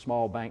Charlotte. It was a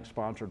small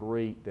bank-sponsored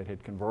REIT that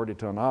had converted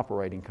to an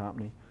operating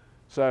company.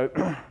 So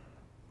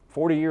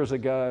 40 years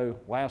ago,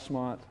 last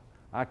month,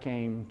 I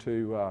came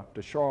to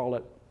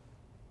Charlotte.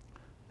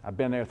 I've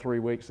been there 3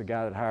 weeks. The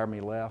guy that hired me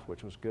left,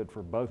 which was good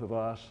for both of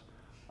us.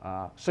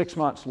 6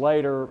 months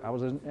later, I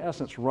was in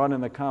essence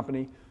running the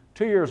company.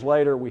 2 years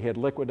later, we had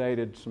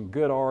liquidated some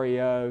good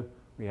REO.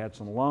 We had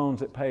some loans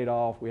that paid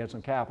off. We had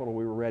some capital.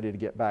 We were ready to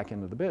get back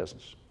into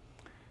business.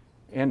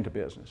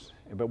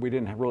 But we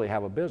didn't really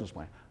have a business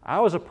plan.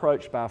 I was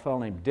approached by a fellow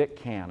named Dick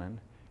Cannon,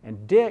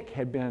 and Dick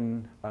had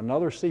been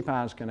another Sea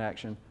Pines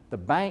connection. The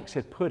banks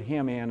had put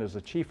him in as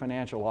the chief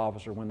financial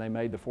officer when they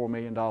made the $4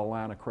 million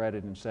line of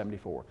credit in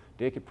 '74.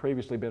 Dick had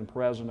previously been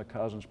president of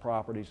Cousins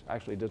Properties,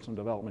 actually did some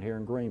development here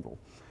in Greenville.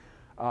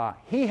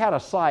 He had a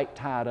site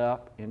tied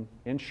up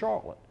in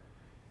Charlotte,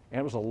 and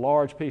it was a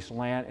large piece of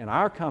land, and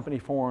our company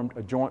formed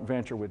a joint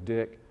venture with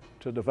Dick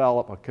to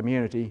develop a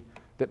community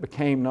that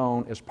became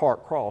known as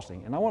Park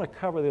Crossing. And I want to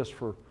cover this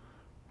for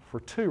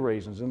two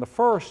reasons. And the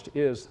first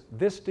is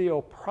this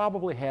deal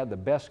probably had the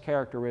best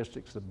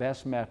characteristics, the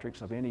best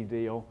metrics of any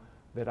deal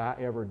that I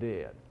ever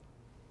did.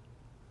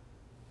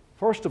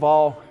 First of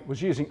all, it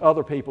was using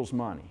other people's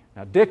money.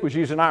 Now, Dick was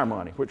using our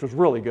money, which was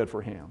really good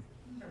for him.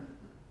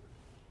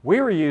 We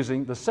were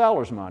using the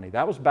seller's money.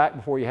 That was back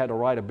before you had to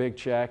write a big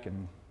check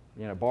and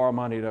borrow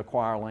money to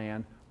acquire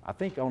land. I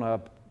think on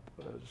a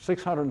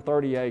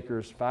 630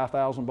 acres,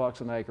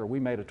 $5,000 an acre, we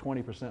made a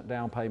 20%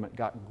 down payment,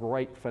 got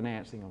great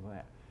financing on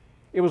that.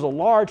 It was a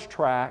large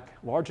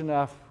tract, large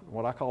enough,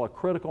 what I call a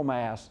critical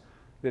mass,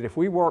 that if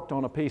we worked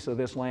on a piece of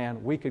this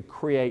land, we could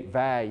create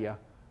value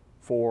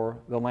for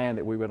the land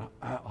that we would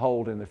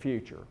hold in the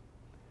future.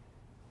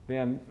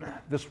 Then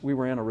we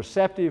were in a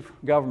receptive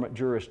government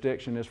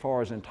jurisdiction as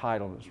far as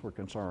entitlements were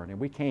concerned, and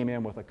we came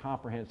in with a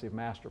comprehensive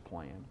master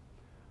plan.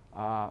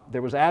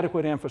 There was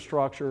adequate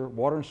infrastructure,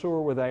 water and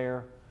sewer were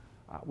there.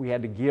 We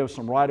had to give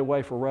some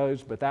right-of-way for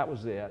roads, but that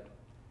was it.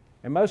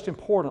 And most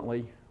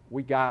importantly,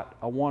 we got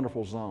a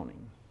wonderful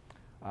zoning.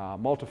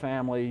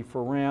 Multifamily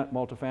for rent,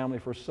 multifamily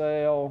for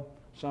sale,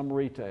 some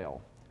retail.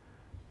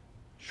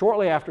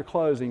 Shortly after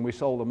closing, we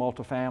sold the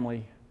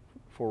multifamily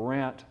for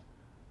rent.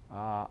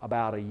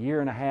 About a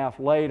year and a half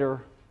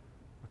later,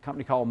 a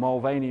company called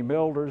Mulvaney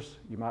Builders,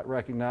 you might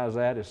recognize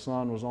that. His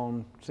son was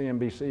on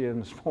CNBC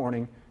this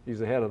morning. He's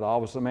the head of the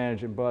Office of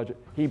Managing Budget.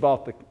 He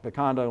bought the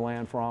condo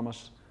land from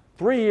us.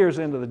 3 years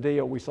into the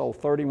deal, we sold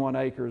 31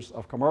 acres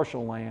of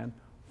commercial land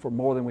for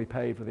more than we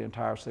paid for the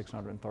entire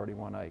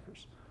 631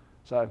 acres.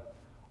 So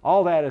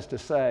all that is to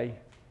say,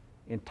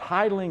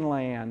 entitling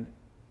land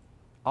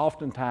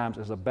oftentimes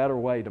is a better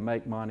way to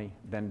make money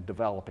than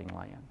developing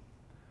land.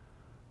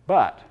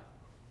 But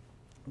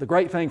the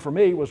great thing for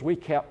me was we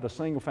kept the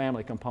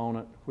single-family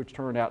component, which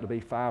turned out to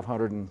be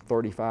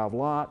 535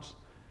 lots.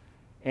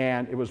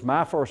 And it was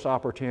my first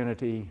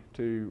opportunity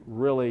to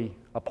really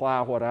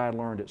apply what I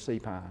learned at Sea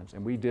Pines.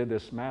 And we did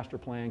this master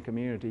plan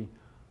community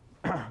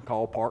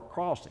called Park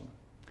Crossing.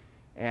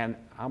 And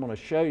I'm going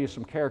to show you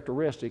some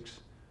characteristics,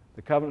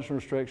 the covenants and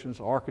restrictions,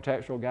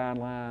 architectural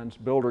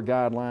guidelines, builder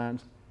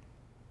guidelines,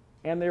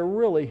 and they're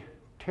really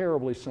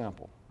terribly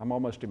simple. I'm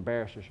almost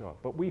embarrassed to show it.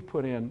 But we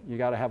put in, you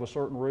got to have a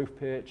certain roof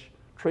pitch,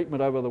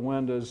 treatment over the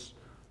windows,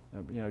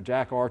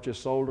 jack arches,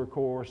 solder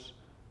course,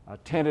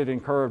 tinted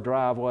and curved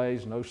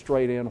driveways, no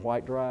straight-in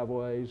white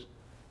driveways.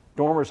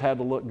 Dormers had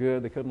to look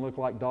good. They couldn't look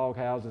like dog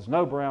houses.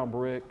 No brown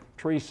brick,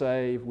 tree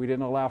save. We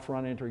didn't allow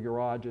front entry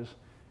garages.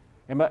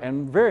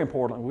 And very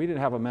importantly, we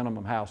didn't have a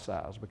minimum house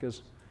size,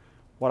 because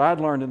what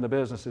I'd learned in the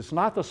business, it's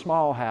not the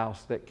small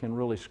house that can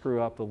really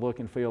screw up the look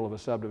and feel of a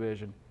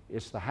subdivision.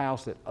 It's the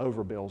house that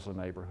overbuilds the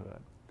neighborhood.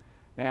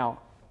 Now,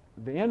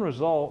 the end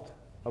result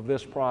of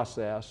this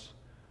process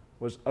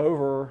was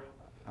over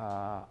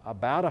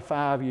about a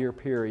 5-year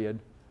period,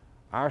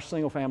 our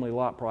single-family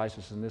lot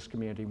prices in this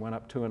community went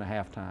up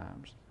 2.5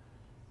 times.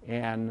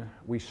 And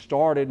we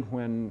started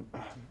when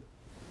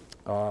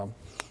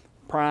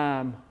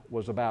prime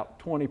was about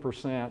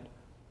 20%,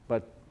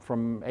 but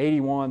from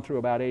 81 through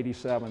about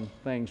 87,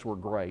 things were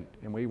great.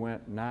 And we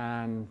went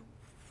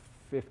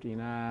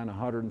 959,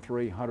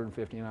 103,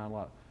 159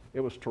 lots.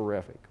 It was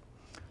terrific.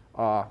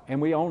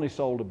 And we only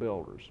sold to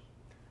builders.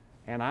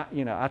 And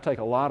I take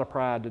a lot of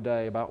pride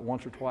today. About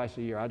once or twice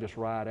a year, I just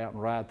ride out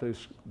and ride through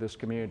this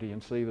community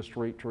and see the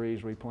street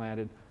trees we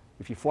planted.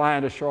 If you fly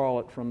into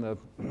Charlotte from the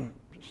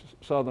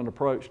southern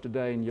approach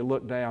today and you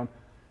look down,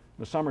 in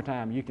the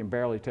summertime, you can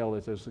barely tell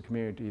that there's a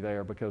community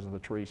there because of the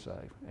tree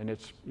save. And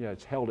it's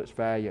held its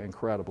value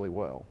incredibly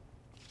well.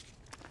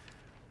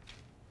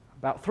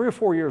 About 3 or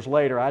 4 years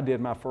later, I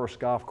did my first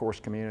golf course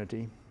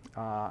community.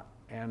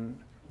 And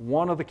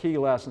one of the key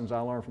lessons I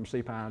learned from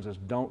Sea Pines is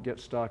don't get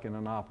stuck in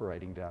an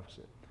operating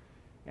deficit.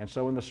 And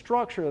so in the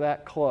structure of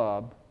that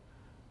club,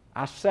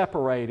 I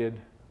separated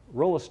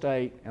real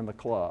estate and the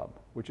club,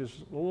 which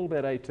is a little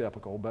bit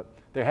atypical, but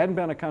there hadn't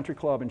been a country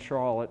club in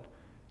Charlotte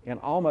in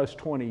almost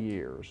 20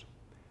 years.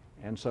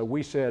 And so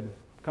we said,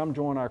 come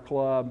join our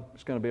club.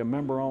 It's going to be a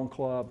member-owned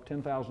club,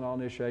 $10,000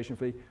 initiation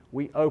fee.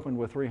 We opened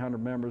with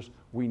 300 members.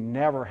 We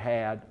never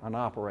had an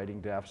operating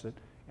deficit,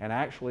 and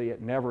actually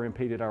it never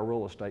impeded our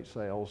real estate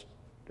sales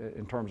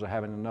in terms of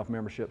having enough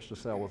memberships to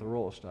sell with the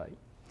real estate.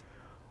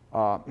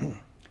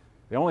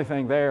 The only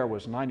thing there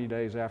was 90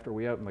 days after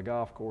we opened the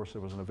golf course,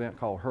 there was an event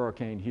called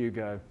Hurricane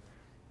Hugo,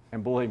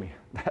 and believe me,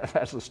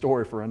 that's the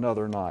story for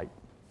another night.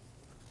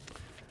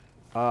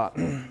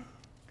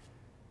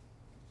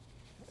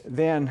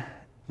 Then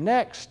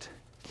next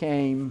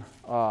came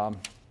my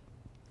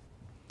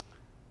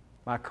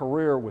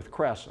career with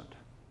Crescent.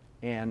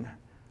 And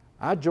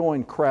I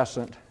joined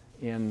Crescent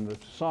in the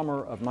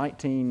summer of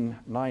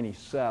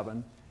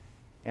 1997,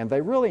 and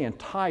they really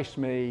enticed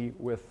me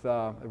with,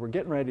 we're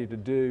getting ready to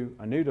do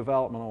a new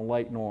development on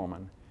Lake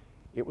Norman.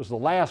 It was the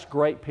last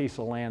great piece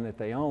of land that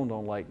they owned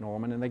on Lake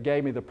Norman, and they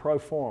gave me the pro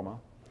forma.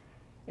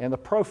 And the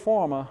pro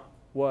forma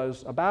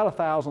was about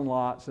 1,000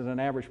 lots at an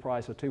average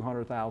price of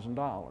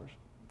 $200,000.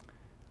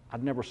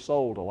 I'd never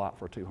sold a lot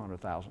for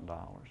 $200,000.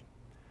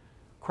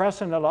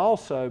 Crescent had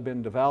also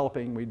been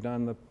developing. We'd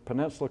done the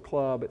Peninsula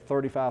Club at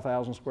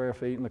 35,000 square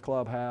feet in the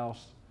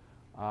clubhouse.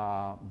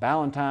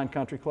 Ballantine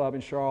Country Club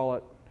in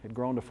Charlotte had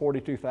grown to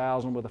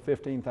 42,000 with a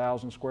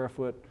 15,000 square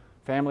foot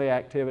family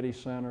activity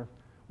center.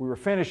 We were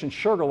finishing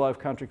Sugarloaf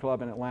Country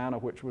Club in Atlanta,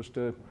 which was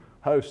to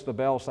host the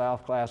Bell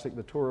South Classic,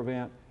 the tour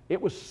event.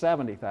 It was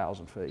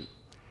 70,000 feet.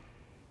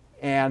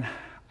 And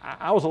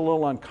I was a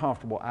little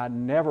uncomfortable. I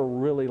never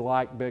really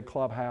liked big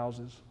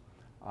clubhouses.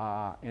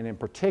 And in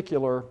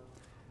particular,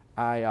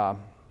 I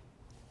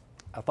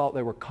thought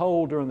they were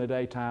cold during the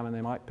daytime and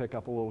they might pick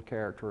up a little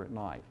character at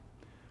night.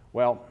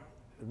 Well,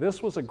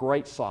 this was a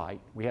great site.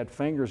 We had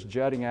fingers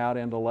jutting out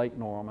into Lake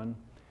Norman,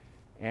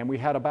 and we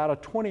had about a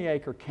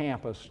 20-acre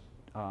campus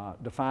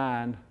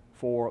defined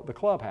for the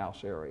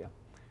clubhouse area.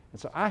 And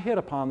so I hit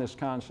upon this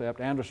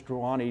concept. Andres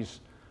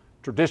Druani's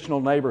traditional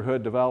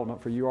neighborhood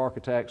development for you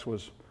architects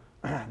was,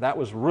 that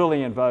was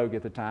really in vogue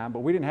at the time, but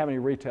we didn't have any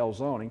retail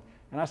zoning.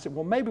 And I said,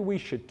 well, maybe we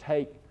should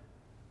take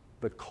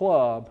the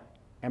club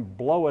and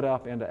blow it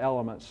up into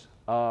elements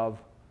of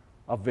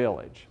a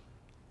village.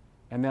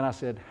 And then I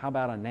said, how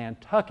about a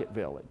Nantucket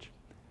village?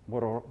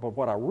 But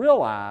what I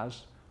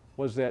realized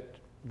was that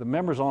the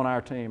members on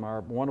our team,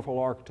 our wonderful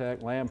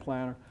architect, land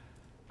planner,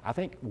 I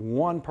think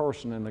one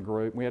person in the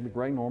group, we had the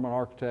Great Norman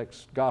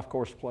architects, golf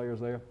course players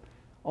there,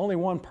 only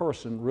one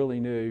person really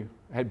knew,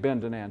 had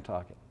been to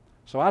Nantucket.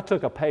 So I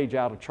took a page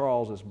out of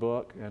Charles's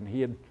book, and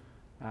he had,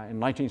 in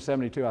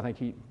 1972, I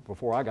think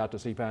before I got to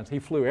Sea Pines, he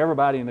flew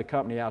everybody in the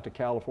company out to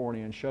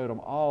California and showed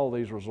them all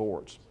these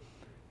resorts.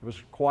 It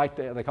was quite,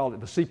 they called it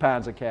the Sea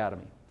Pines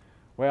Academy.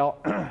 Well,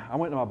 I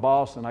went to my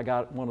boss and I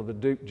got one of the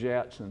Duke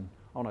jets, and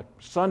on a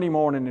Sunday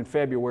morning in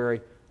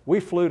February,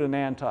 we flew to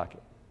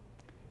Nantucket.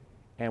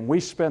 And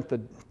we spent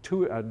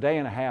a day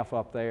and a half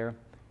up there,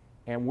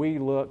 and we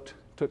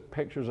took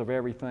pictures of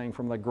everything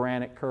from the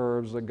granite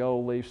curves, the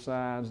gold leaf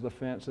signs, the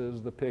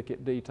fences, the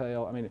picket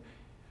detail. I mean,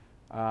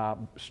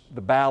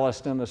 the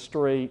ballast in the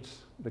streets,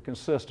 the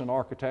consistent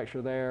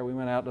architecture there. We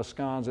went out to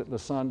Sconset, the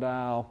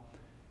sundial,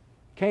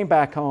 came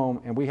back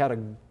home, and we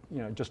had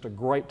just a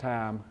great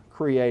time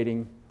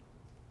creating.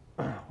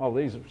 Oh,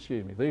 these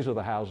are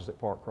the houses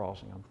at Park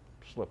Crossing. I'm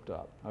slipped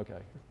up. Okay.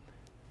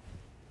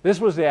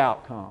 This was the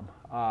outcome.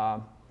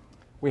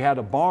 We had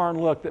a barn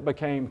look that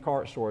became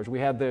cart storage. We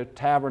had the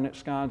tavern at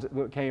Sconset that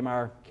became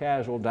our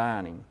casual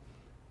dining.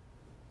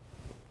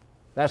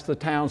 That's the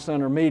town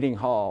center meeting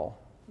hall.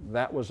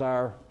 That was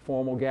our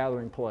formal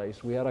gathering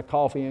place. We had a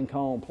coffee and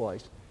cone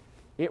place.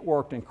 It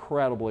worked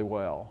incredibly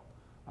well.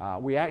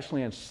 We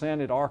actually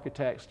incented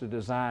architects to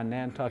design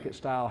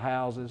Nantucket-style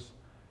houses,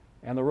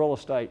 and the real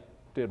estate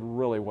did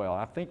really well.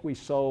 I think we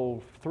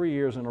sold 3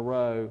 years in a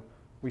row,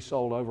 we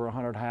sold over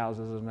 100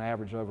 houses at an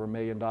average over $1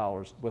 million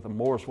with a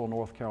Mooresville,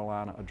 North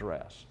Carolina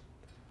address.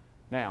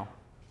 Now,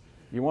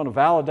 you want a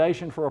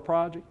validation for a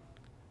project?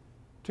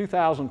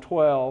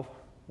 2012,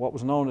 what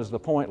was known as the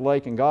Point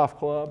Lake and Golf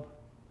Club,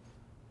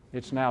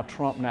 it's now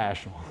Trump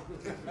National.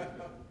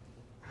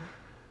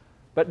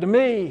 But to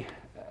me,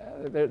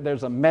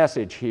 there's a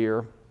message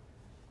here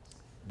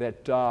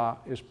that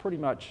is pretty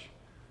much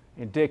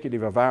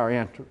indicative of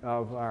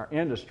our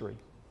industry.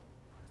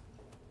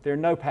 There are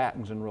no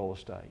patents in real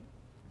estate.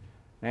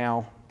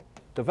 Now,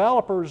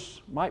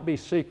 developers might be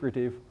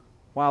secretive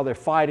while they're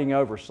fighting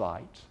over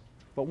sites,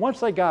 but once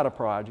they got a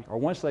project or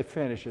once they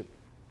finish it,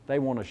 they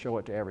want to show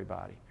it to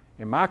everybody.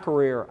 In my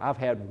career, I've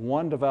had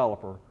one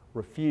developer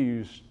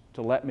refuse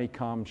to let me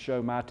come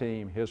show my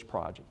team his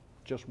project,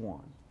 just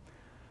one.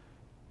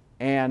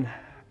 And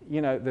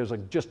you know, there's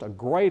just a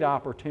great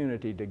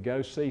opportunity to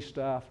go see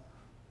stuff.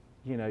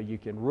 You know, you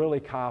can really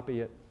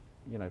copy it.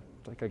 You know,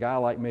 like a guy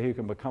like me who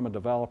can become a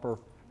developer,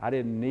 I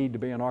didn't need to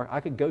be an architect.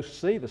 I could go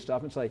see the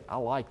stuff and say, I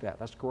like that,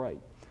 that's great.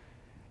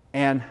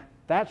 And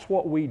that's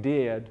what we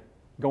did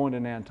going to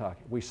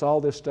Nantucket. We saw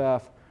this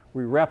stuff,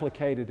 we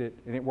replicated it,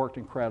 and it worked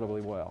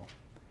incredibly well.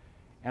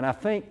 And I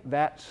think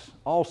that's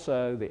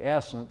also the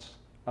essence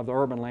of the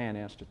Urban Land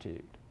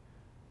Institute.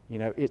 You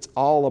know, it's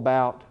all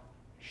about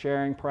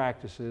sharing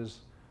practices,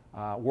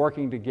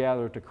 working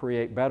together to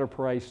create better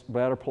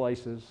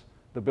places,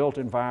 the built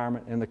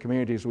environment, and the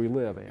communities we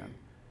live in.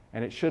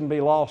 And it shouldn't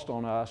be lost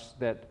on us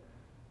that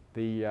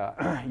the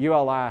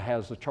ULI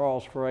has the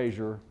Charles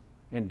Fraser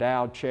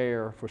Endowed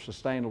Chair for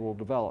Sustainable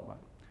Development.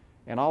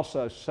 And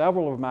also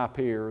several of my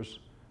peers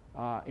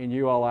in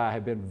ULI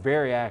have been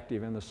very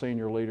active in the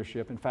senior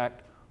leadership. In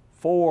fact,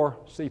 4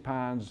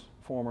 CPINE's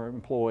former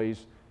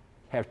employees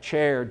have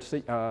chaired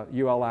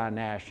ULI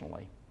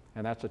nationally,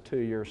 and that's a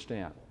 2-year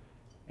stint.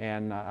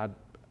 And I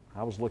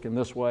was looking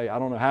this way. I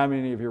don't know how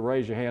many of you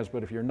raise your hands,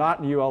 but if you're not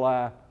in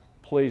ULI,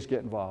 please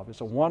get involved.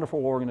 It's a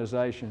wonderful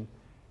organization,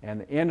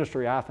 and the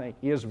industry, I think,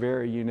 is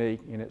very unique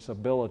in its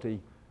ability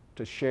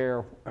to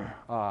share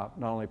not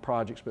only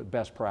projects, but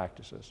best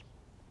practices.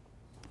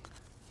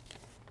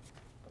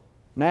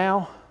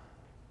 Now,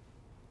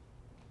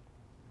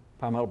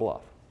 Palmetto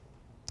Bluff.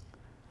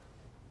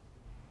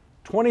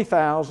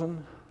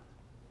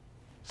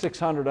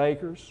 20,600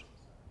 acres.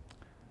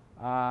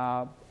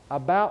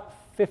 About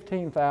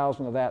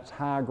 15,000 of that's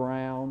high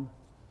ground.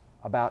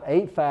 About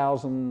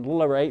 8,000, a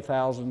little over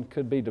 8,000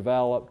 could be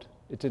developed.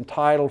 It's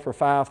entitled for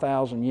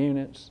 5,000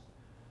 units.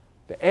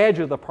 The edge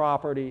of the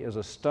property is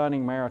a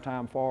stunning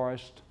maritime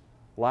forest,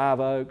 live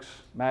oaks,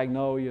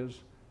 magnolias.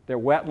 There are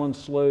wetland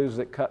sloughs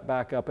that cut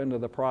back up into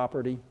the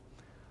property.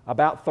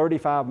 About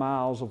 35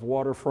 miles of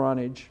water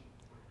frontage.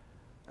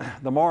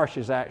 The marsh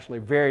is actually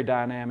very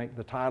dynamic.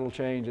 The tidal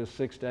changes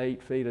 6 to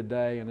 8 feet a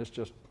day, and it's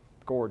just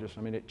gorgeous.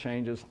 I mean, it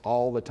changes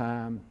all the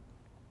time.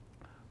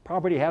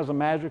 Property has a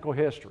magical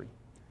history.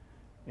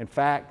 In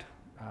fact,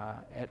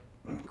 at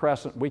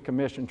Crescent, we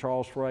commissioned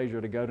Charles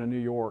Fraser to go to New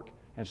York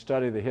and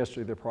study the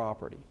history of the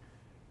property.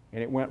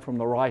 And it went from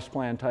the rice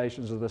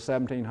plantations of the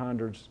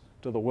 1700s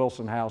to the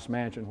Wilson House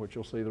Mansion, which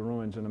you'll see the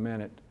ruins in a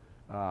minute,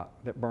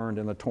 that burned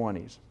in the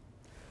 20s.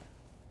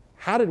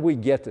 How did we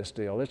get this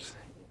deal?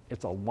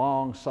 It's a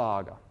long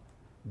saga.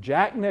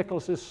 Jack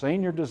Nicklaus's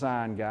senior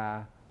design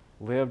guy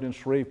lived in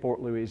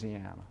Shreveport,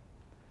 Louisiana.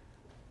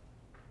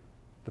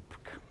 The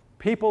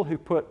people who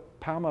put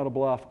Palmetto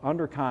Bluff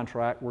under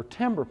contract were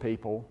timber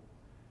people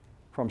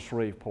from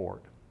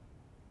Shreveport.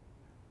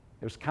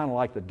 It was kind of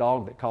like the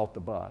dog that caught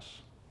the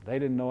bus. They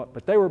didn't know it,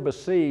 but they were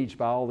besieged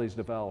by all these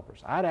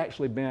developers. I'd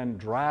actually been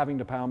driving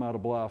to Palmetto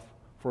Bluff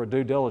for a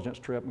due diligence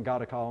trip and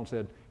got a call and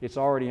said, it's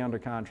already under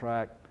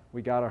contract.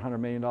 We got a $100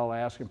 million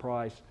asking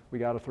price. We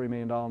got a $3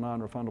 million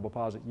non-refundable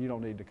deposit. You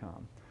don't need to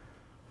come.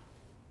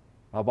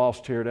 My boss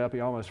teared up. He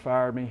almost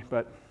fired me.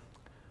 But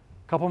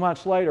a couple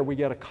months later, we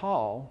get a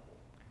call,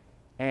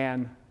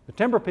 and the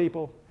timber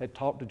people had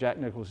talked to Jack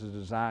Nicklaus's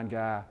design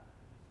guy.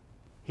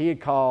 He had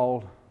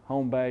called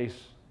home base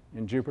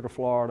in Jupiter,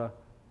 Florida,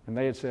 and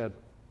they had said,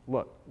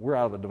 look, we're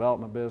out of the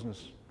development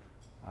business.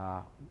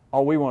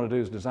 All we want to do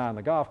is design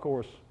the golf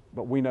course,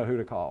 but we know who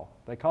to call.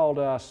 They called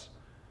us.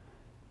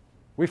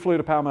 We flew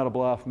to Palmetto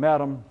Bluff, met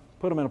them,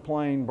 put them in a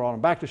plane, brought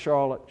them back to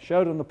Charlotte,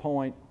 showed them the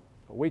point.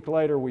 A week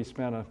later, we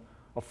spent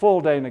a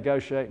full day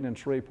negotiating in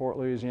Shreveport,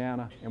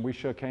 Louisiana, and we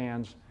shook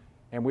hands,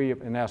 and we,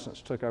 in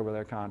essence, took over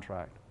their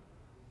contract.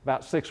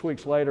 About 6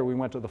 weeks later, we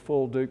went to the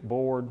full Duke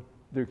board,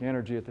 Duke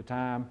Energy at the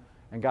time,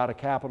 and got a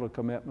capital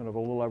commitment of a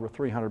little over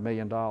 $300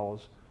 million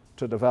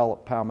to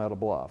develop Palmetto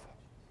Bluff.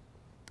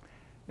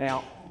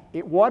 Now,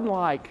 it wasn't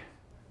like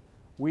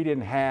we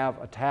didn't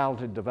have a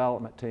talented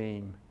development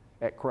team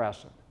at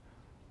Crescent,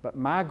 but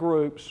my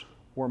groups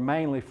were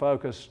mainly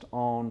focused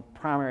on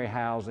primary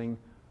housing,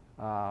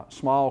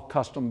 small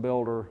custom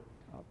builder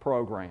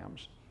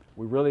programs.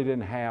 We really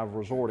didn't have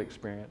resort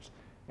experience.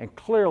 And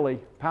clearly,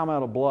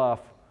 Palmetto Bluff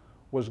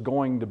was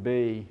going to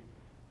be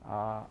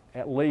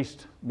at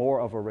least more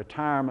of a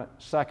retirement,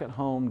 second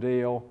home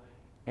deal,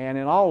 and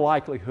in all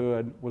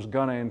likelihood was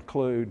going to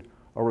include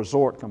a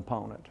resort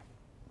component.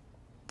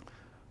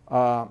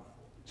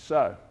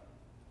 So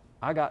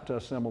I got to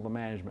assemble the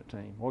management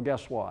team. Well,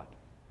 guess what?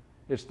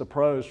 It's the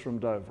pros from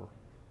Dover.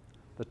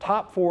 The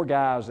top 4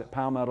 guys at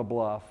Palmetto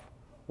Bluff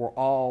were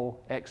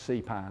all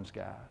ex-Sea Pines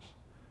guys.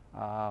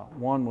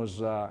 One was,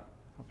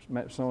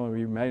 some of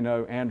you may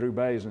know Andrew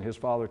Faison. His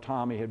father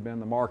Tommy had been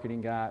the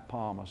marketing guy at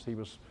Palmas.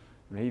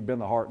 He'd been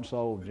the heart and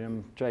soul of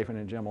Jim Chafin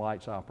and Jim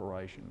Light's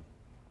operation.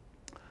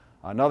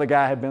 Another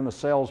guy had been the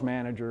sales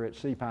manager at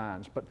Sea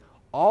Pines, but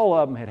all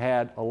of them had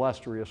had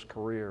illustrious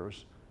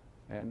careers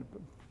and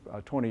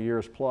 20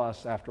 years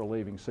plus after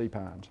leaving Sea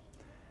Pines.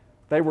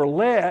 They were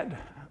led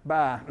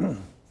by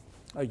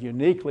a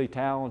uniquely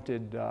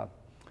talented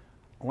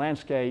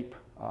landscape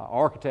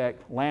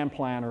architect, land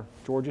planner,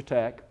 Georgia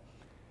Tech,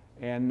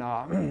 and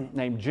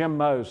named Jim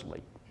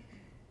Mosley.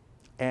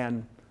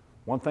 And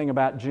one thing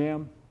about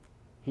Jim,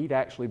 he'd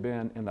actually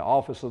been in the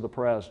office of the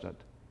president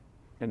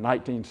in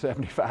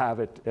 1975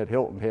 at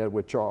Hilton Head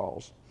with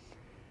Charles.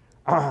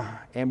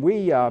 And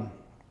we,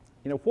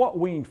 what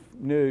we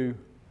knew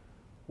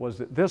was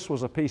that this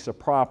was a piece of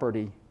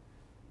property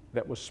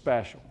that was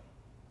special.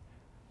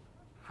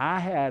 I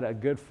had a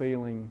good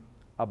feeling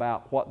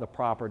about what the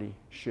property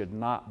should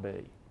not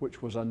be,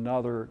 which was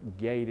another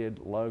gated,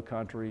 low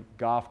country,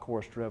 golf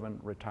course driven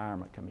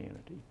retirement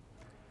community.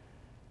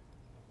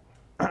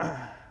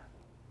 I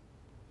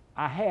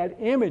had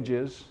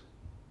images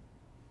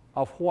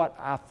of what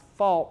I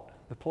thought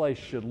the place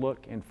should look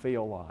and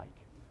feel like.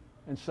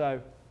 And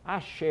so I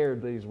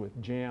shared these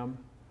with Jim.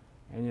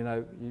 And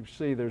you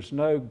see there's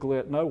no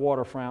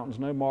water fountains,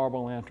 no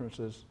marble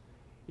entrances.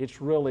 It's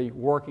really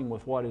working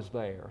with what is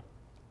there.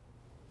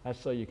 That's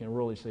so you can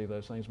really see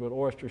those things. But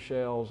oyster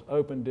shells,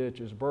 open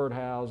ditches,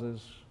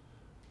 birdhouses,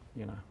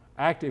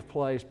 active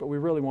place. But we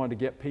really wanted to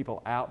get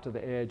people out to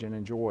the edge and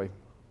enjoy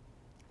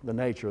the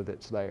nature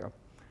that's there.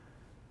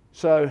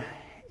 So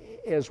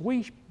as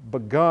we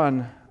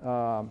begun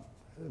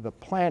the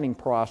planning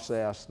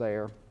process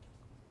there,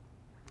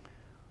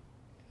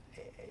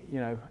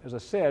 as I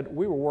said,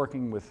 we were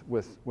working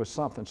with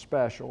something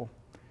special.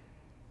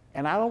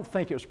 And I don't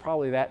think it was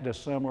probably that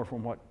dissimilar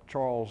from what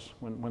Charles,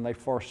 when they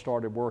first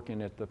started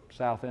working at the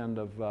south end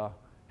of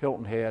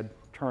Hilton Head,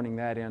 turning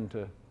that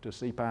into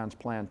Sea Pines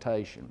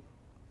Plantation.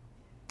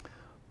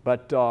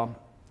 But the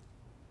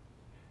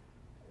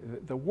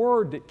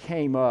word that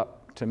came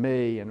up to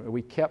me, and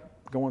we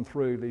kept going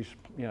through these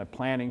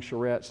planning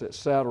charrettes, et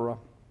cetera,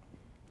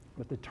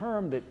 but the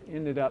term that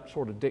ended up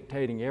sort of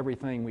dictating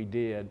everything we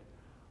did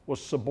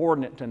was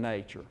subordinate to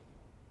nature.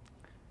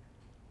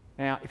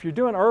 Now, if you're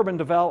doing urban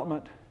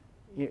development,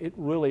 it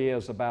really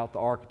is about the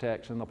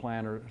architects and the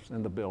planners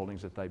and the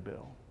buildings that they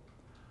build.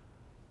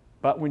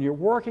 But when you're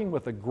working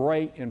with the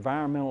great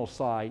environmental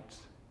sites,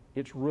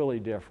 it's really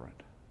different.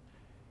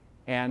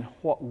 And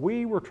what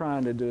we were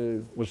trying to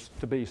do was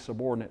to be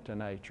subordinate to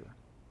nature.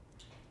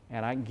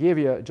 And I can give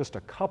you just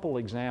a couple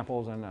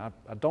examples, and I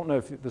don't know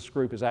if this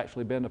group has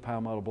actually been to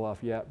Palmetto Bluff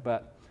yet,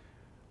 but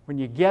when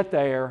you get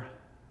there,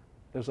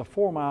 there's a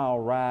 4-mile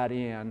ride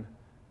in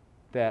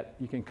that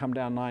you can come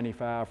down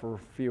 95 for a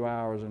few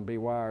hours and be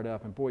wired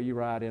up, and boy, you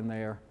ride in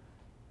there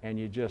and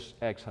you just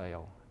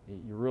exhale.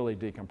 You really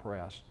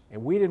decompress.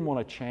 And we didn't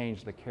want to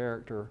change the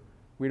character.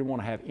 We didn't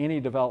want to have any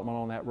development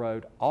on that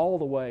road all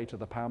the way to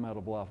the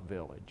Palmetto Bluff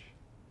Village.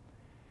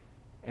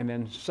 And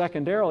then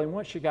secondarily,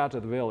 once you got to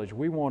the village,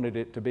 we wanted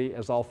it to be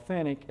as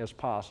authentic as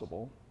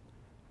possible,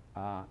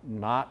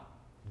 not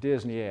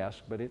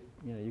Disney-esque, but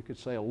you could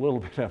say a little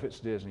bit of it's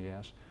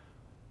Disney-esque.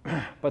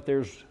 But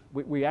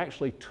we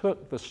actually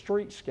took the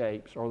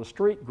streetscapes or the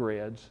street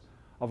grids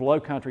of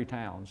low country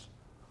towns,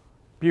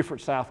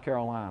 Beaufort, South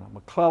Carolina,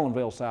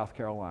 McClellanville, South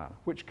Carolina,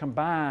 which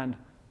combined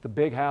the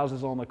big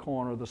houses on the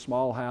corner, the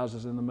small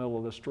houses in the middle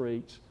of the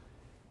streets,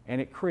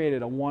 and it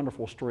created a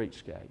wonderful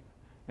streetscape.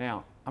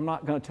 Now, I'm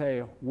not going to tell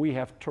you, we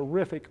have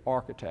terrific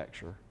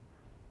architecture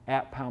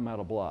at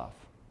Palmetto Bluff,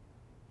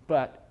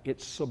 but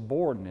it's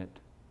subordinate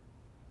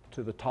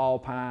to the tall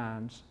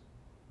pines.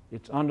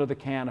 It's under the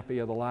canopy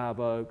of the live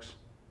oaks,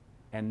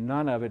 and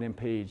none of it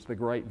impedes the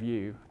great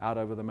view out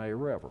over the May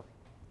River.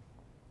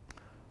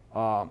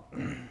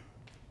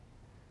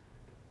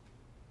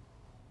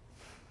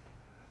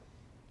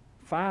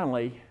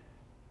 Finally,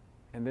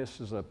 and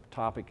this is a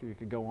topic you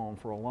could go on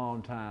for a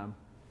long time,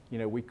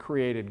 we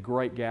created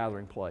great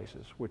gathering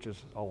places, which is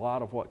a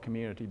lot of what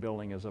community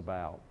building is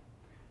about.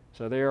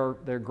 So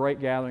they're great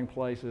gathering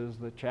places,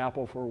 the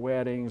chapel for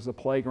weddings, the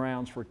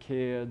playgrounds for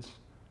kids.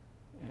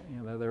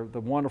 They're the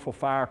wonderful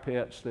fire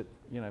pits that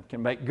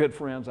can make good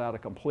friends out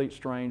of complete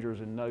strangers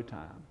in no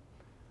time.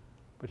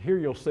 But here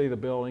you'll see the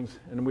buildings,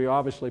 and we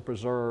obviously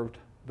preserved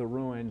the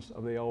ruins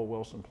of the old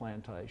Wilson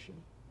plantation.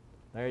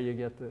 There you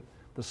get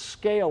the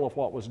scale of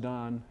what was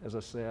done, as I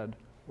said,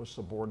 was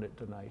subordinate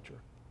to nature.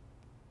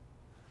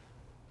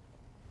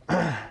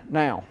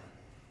 Now,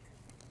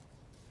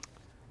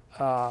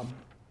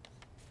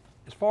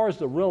 as far as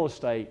the real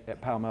estate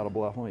at Palmetto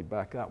Bluff, let me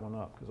back that one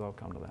up because I'll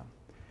come to that.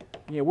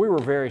 You know, we were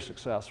very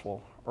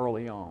successful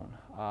early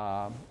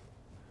on.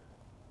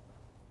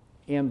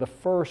 In the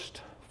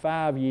first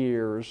 5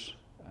 years,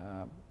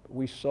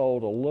 we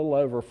sold a little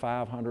over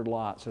 500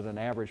 lots at an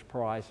average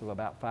price of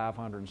about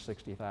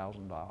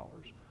 $560,000.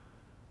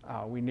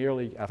 We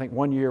nearly, I think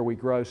one year we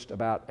grossed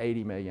about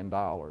 $80 million.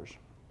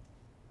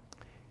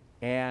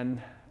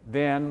 And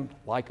then,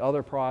 like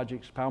other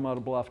projects,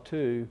 Palmetto Bluff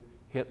 2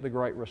 hit the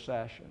Great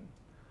Recession.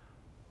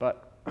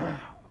 But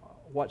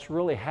what's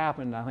really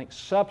happened, I think,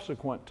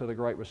 subsequent to the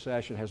Great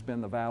Recession has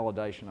been the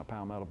validation of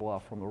Palmetto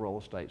Bluff from the real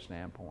estate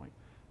standpoint.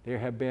 There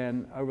have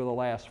been, over the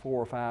last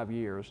 4 or 5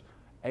 years,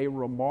 a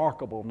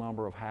remarkable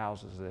number of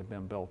houses that have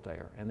been built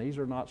there. And these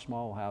are not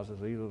small houses,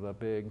 these are the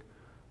big,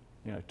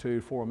 you know,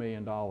 $2, $4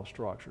 million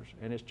structures.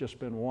 And it's just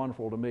been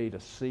wonderful to me to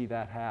see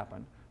that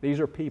happen. These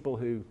are people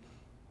who,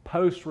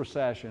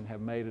 post-recession,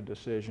 have made a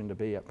decision to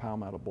be at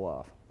Palmetto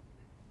Bluff.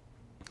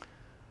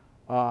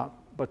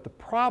 But the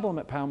problem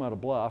at Palmetto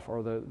Bluff,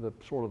 or the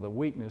sort of the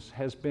weakness,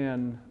 has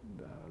been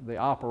the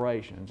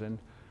operations. And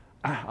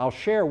I'll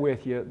share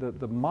with you that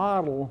the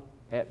model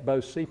at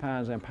both Sea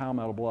Pines and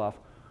Palmetto Bluff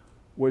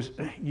was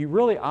you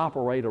really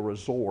operate a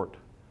resort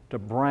to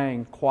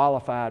bring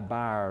qualified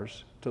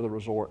buyers to the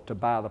resort to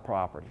buy the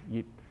property.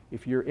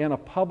 If you're in a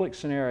public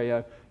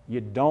scenario,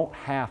 you don't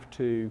have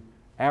to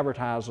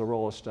advertise the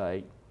real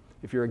estate.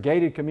 If you're a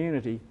gated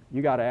community,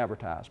 you got to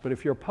advertise. But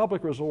if you're a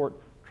public resort,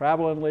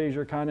 Travel and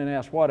Leisure, Condé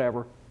Nast,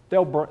 whatever,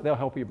 they'll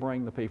help you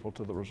bring the people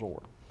to the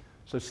resort.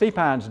 So Sea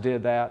Pines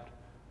did that.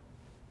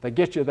 They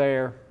get you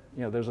there.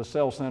 You know, there's a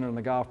sales center in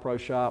the Golf Pro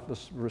shop. The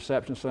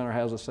reception center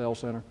has a sales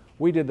center.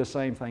 We did the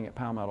same thing at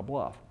Palmetto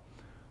Bluff.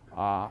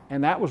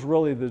 And that was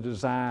really the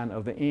design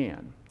of the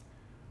inn.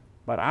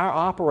 But our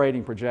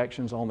operating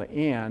projections on the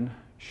inn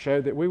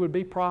showed that we would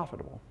be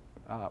profitable.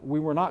 We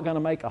were not going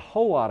to make a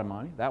whole lot of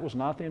money. That was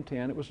not the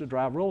intent. It was to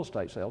drive real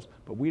estate sales,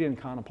 but we didn't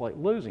contemplate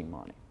losing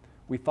money.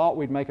 We thought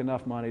we'd make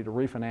enough money to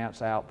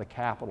refinance out the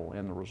capital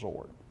in the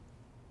resort.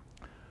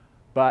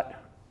 But,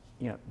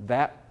 you know,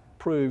 that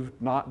proved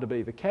not to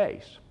be the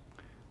case.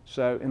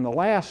 So in the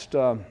last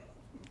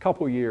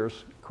couple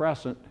years,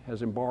 Crescent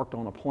has embarked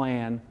on a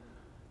plan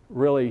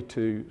really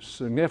to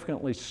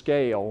significantly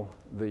scale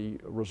the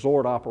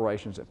resort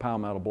operations at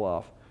Palmetto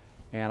Bluff.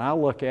 And I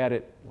look at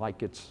it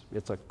like it's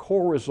a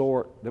core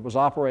resort that was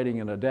operating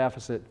in a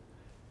deficit.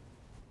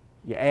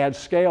 You add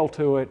scale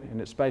to it,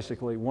 and it's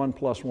basically 1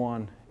 +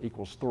 1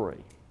 = 3.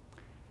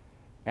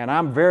 And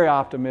I'm very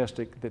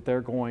optimistic that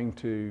they're going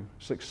to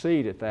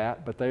succeed at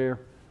that, but they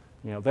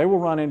will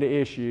run into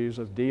issues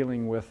of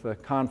dealing with the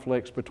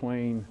conflicts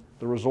between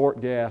the resort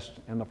guests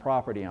and the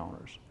property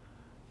owners.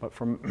 But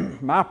from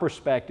my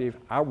perspective,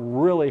 I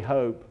really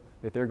hope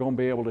that they're going to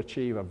be able to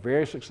achieve a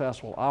very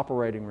successful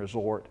operating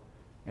resort.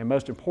 And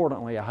most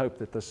importantly, I hope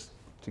that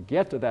to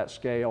get to that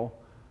scale,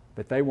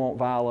 that they won't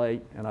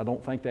violate, and I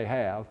don't think they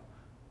have,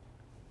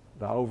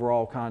 the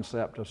overall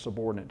concept of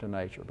subordinate to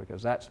nature,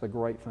 because that's the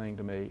great thing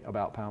to me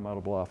about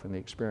Palmetto Bluff and the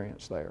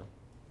experience there.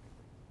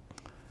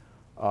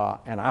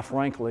 And I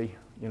frankly,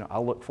 I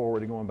look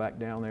forward to going back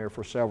down there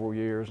for several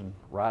years and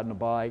riding a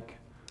bike,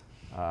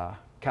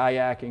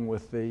 kayaking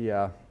with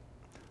the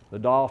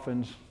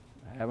dolphins,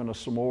 having a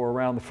s'more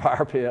around the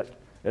fire pit,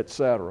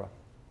 etc.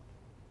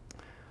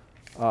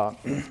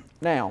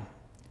 Now,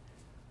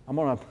 I'm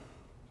going to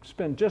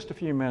spend just a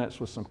few minutes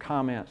with some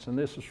comments, and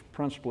this is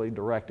principally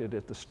directed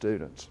at the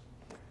students.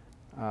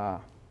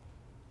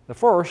 The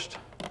first,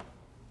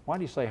 why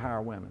do you say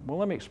hire women? Well,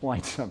 let me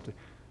explain something.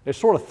 There's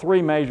sort of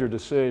 3 major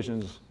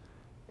decisions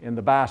in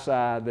the buy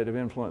side that have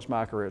influenced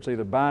my career. It's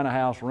either buying a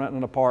house, renting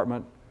an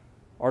apartment,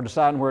 or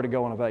deciding where to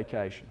go on a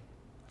vacation.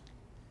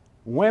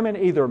 Women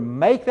either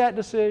make that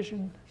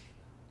decision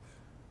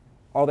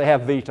or they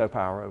have veto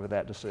power over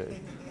that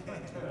decision.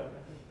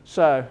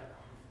 So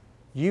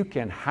you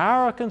can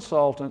hire a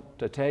consultant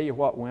to tell you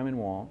what women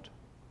want,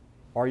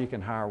 or you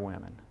can hire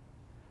women.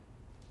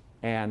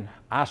 And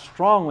I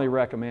strongly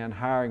recommend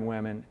hiring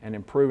women and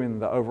improving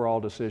the overall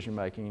decision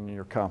making in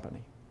your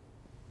company.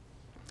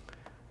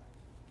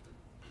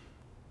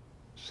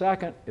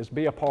 Second is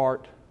be a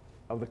part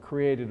of the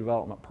creative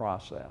development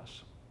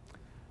process.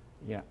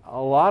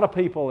 A lot of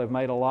people have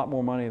made a lot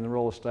more money in the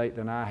real estate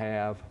than I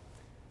have,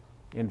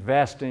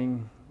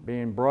 investing,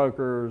 being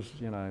brokers,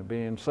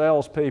 being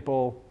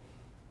salespeople,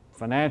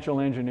 financial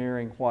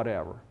engineering,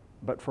 whatever.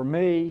 But for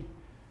me,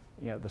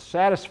 the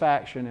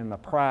satisfaction and the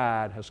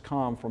pride has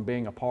come from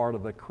being a part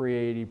of the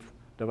creative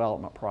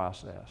development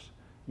process.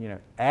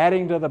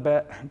 Adding to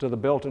the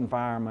built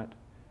environment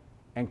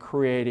and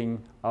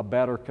creating a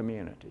better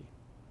community.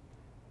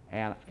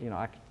 And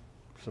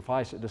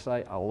suffice it to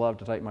say, I love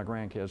to take my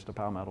grandkids to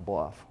Palmetto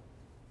Bluff.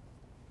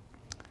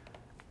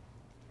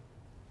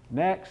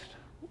 Next,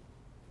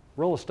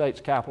 real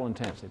estate's capital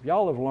intensive.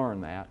 Y'all have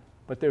learned that,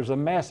 but there's a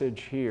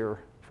message here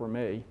for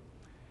me,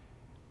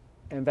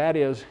 and that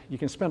is you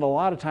can spend a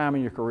lot of time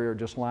in your career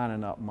just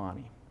lining up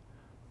money.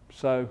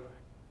 So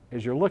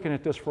as you're looking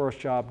at this first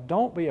job,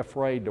 don't be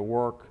afraid to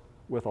work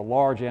with a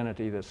large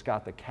entity that's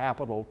got the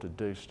capital to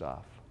do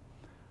stuff.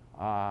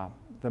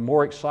 The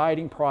more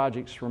exciting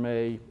projects for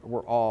me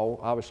were all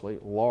obviously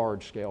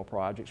large-scale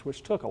projects,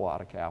 which took a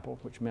lot of capital,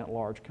 which meant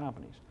large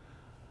companies.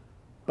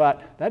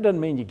 But that doesn't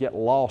mean you get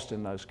lost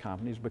in those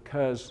companies,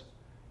 because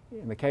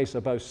in the case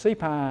of both Sea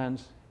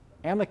Pines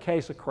and the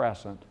case of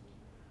Crescent,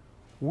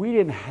 we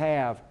didn't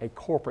have a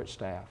corporate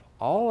staff.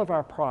 All of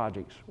our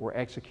projects were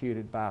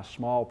executed by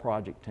small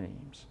project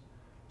teams.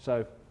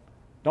 So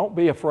don't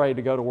be afraid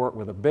to go to work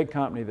with a big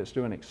company that's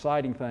doing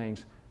exciting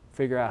things.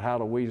 Figure out how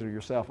to weasel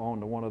yourself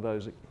onto one of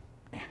those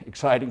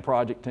exciting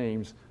project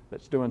teams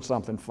that's doing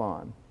something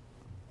fun.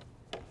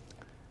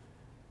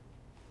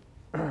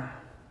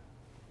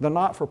 The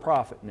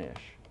not-for-profit niche.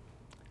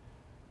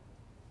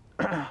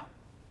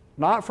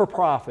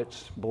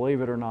 Not-for-profits,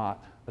 believe it or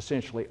not,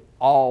 essentially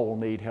all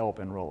need help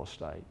in real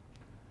estate.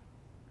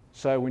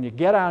 So when you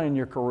get out in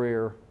your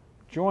career,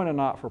 join a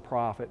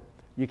not-for-profit.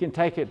 You can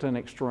take it to an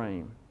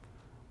extreme.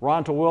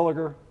 Ron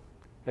Terwilliger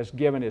has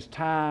given his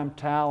time,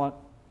 talent,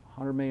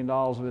 $100 million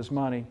of his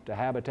money to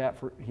Habitat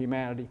for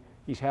Humanity.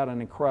 He's had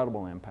an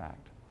incredible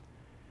impact.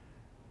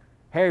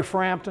 Harry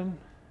Frampton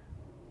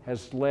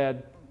has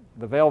led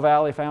the Vail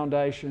Valley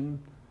Foundation,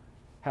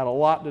 had a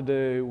lot to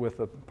do with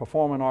the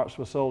performing arts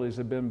facilities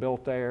that have been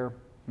built there,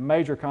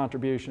 major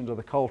contribution to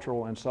the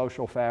cultural and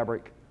social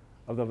fabric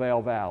of the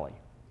Vail Valley.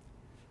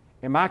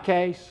 In my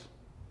case,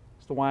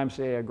 it's the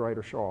YMCA of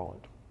Greater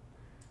Charlotte.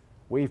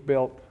 We've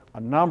built a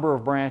number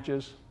of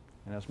branches,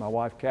 and as my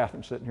wife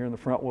Catherine sitting here in the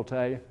front will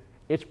tell you,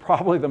 it's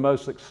probably the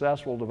most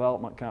successful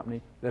development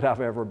company that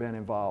I've ever been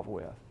involved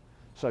with.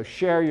 So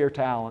share your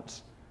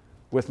talents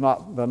with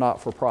the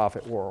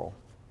not-for-profit world.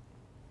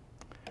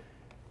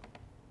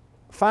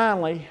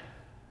 Finally,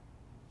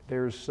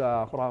 there's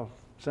what I'll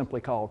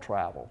simply call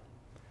travel.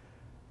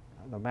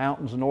 The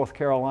mountains of North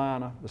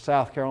Carolina, the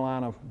South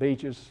Carolina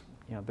beaches,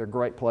 they're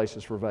great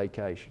places for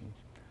vacation.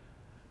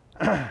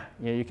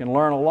 You can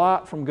learn a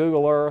lot from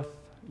Google Earth.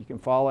 You can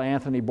follow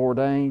Anthony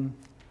Bourdain.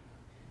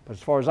 But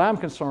as far as I'm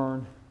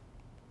concerned,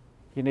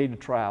 you need to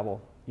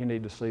travel. You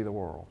need to see the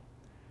world.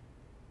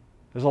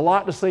 There's a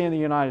lot to see in the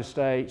United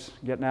States,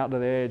 getting out to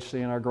the edge,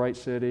 seeing our great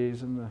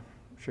cities, and the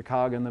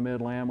Chicago and the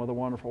Midland with a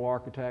wonderful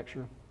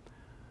architecture.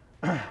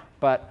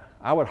 But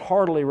I would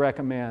heartily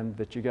recommend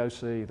that you go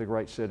see the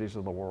great cities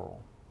of the world.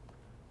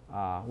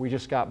 We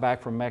just got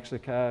back from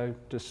Mexico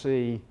to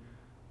see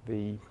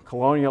the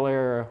colonial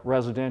era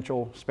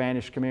residential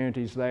Spanish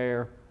communities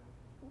there.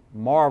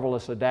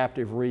 Marvelous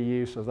adaptive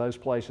reuse of those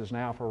places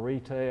now for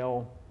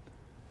retail.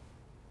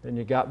 Then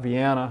you got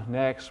Vienna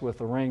next with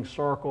the Ring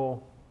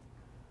Circle.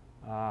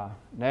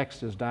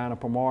 Next is Diana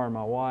Pomar and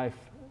my wife,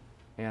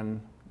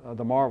 and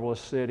the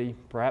marvelous city,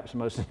 perhaps the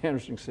most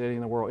interesting city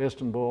in the world,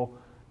 Istanbul.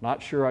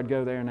 Not sure I'd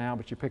go there now,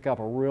 but you pick up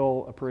a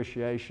real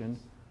appreciation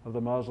of the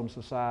Muslim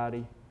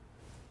society.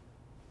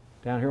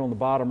 Down here on the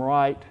bottom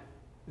right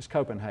is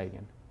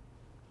Copenhagen.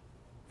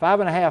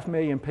 5.5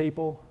 million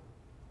people,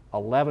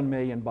 11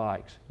 million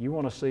bikes. You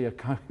want to see a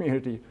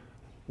community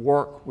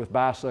work with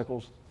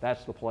bicycles,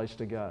 that's the place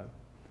to go.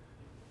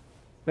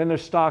 Then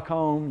there's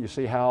Stockholm. You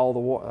see how all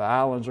the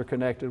islands are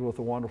connected with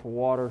the wonderful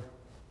water.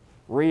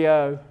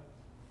 Rio.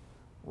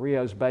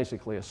 Rio's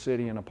basically a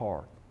city in a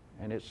park,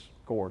 and it's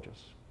gorgeous.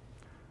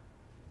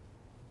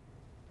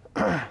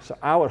 So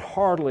I would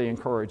heartily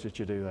encourage that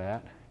you do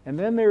that. And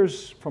then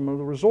there's, from a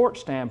resort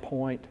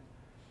standpoint,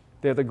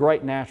 they're the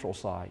great natural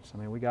sites. I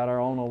mean, we got our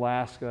own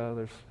Alaska.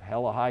 There's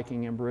hella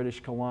hiking in British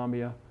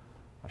Columbia.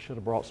 I should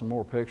have brought some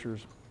more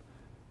pictures.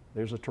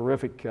 There's a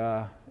terrific,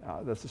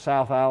 that's the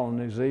South Island,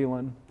 New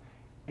Zealand.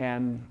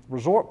 And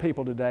resort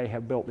people today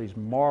have built these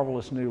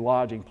marvelous new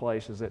lodging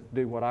places that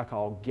do what I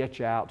call get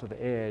you out to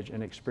the edge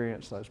and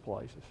experience those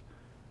places.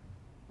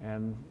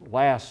 And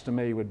last to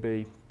me would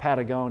be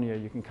Patagonia.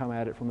 You can come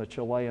at it from the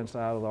Chilean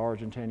side or the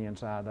Argentinian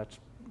side.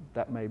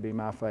 That may be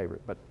my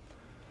favorite.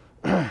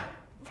 But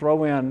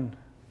throw in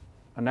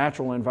a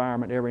natural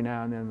environment every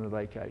now and then in the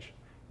vacation.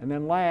 And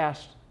then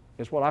last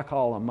is what I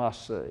call a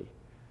must-see.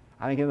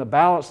 I think in the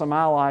balance of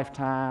my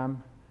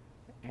lifetime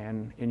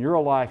and in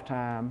your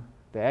lifetime,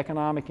 the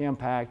economic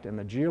impact and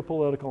the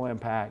geopolitical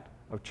impact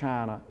of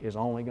China is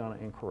only going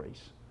to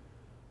increase.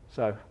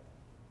 So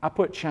I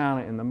put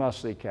China in the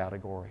must-see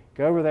category.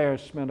 Go over there and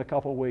spend a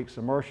couple of weeks,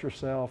 immerse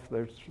yourself.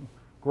 There's some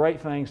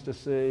great things to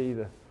see,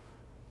 the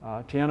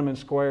Tiananmen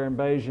Square in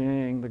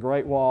Beijing, the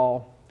Great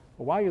Wall.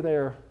 But while you're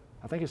there,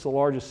 I think it's the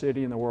largest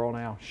city in the world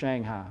now,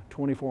 Shanghai,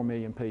 24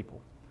 million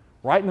people.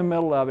 Right in the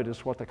middle of it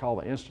is what they call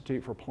the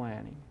Institute for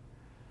Planning.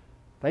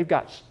 They've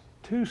got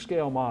 2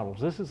 scale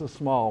models. This is a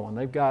small one.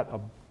 They've got a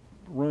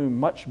room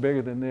much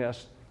bigger than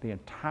this. The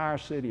entire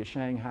city of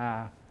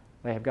Shanghai,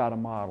 they have got a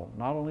model.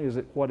 Not only is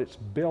it what it's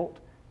built,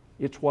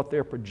 it's what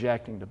they're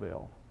projecting to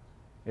build.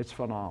 It's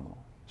phenomenal.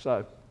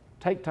 So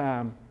take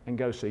time and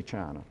go see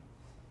China.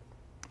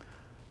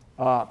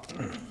 Now,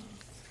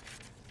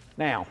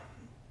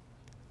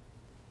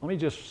 let me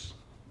just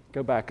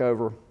go back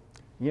over.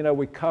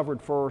 We covered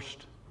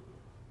first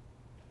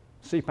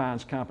Sea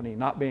Pines Company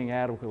not being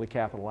adequately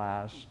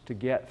capitalized to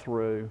get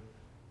through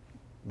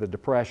the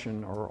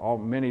depression or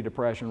mini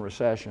depression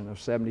recession of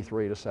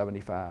 73 to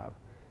 75.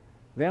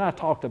 Then I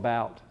talked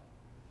about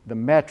the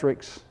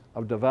metrics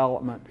of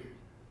development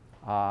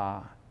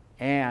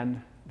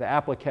and the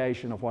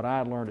application of what I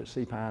had learned at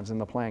Sea Pines in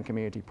the planned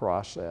community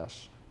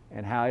process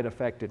and how it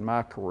affected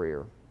my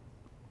career.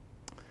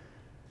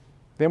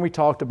 Then we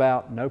talked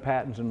about no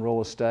patents in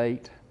real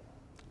estate,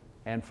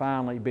 and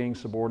finally being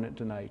subordinate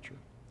to nature.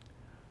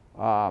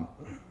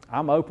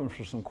 I'm open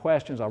for some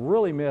questions. I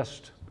really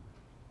missed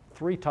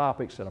 3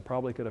 topics that I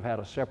probably could have had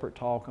a separate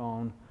talk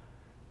on.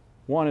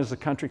 One is the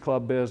country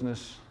club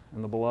business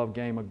and the beloved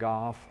game of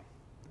golf.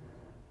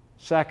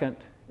 Second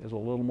is a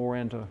little more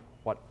into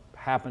what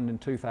happened in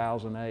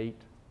 2008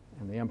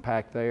 and the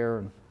impact there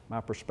and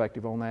my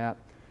perspective on that.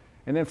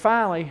 And then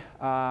finally,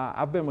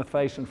 I've been with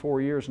Faison 4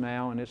 years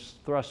now, and it's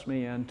thrust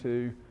me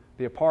into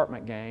the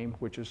apartment game,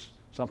 which is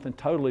something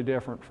totally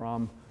different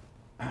from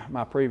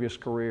my previous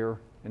career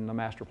in the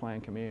master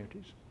plan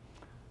communities.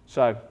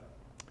 So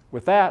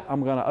with that,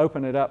 I'm going to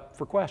open it up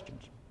for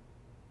questions.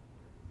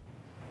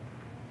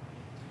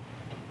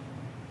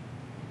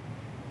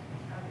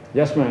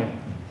 Yes, ma'am.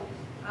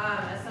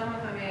 As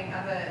someone coming, I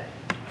have a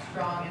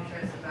strong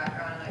interest and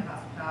background in like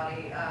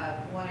hospitality,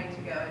 wanting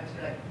to go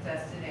into like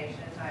destination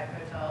type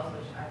hotels,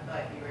 which I feel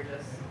like you were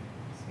just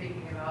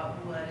speaking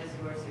about. What is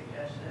your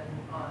suggestion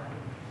on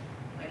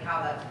like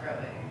how that's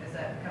growing? Is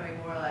that becoming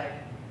more like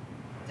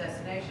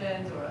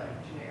destinations or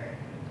like generic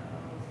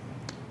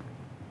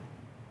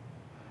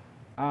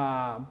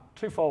hotels?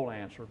 Twofold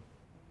answer.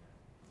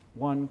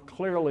 One,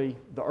 clearly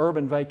the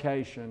urban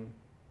vacation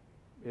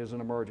is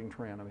an emerging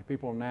trend. I mean,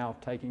 people are now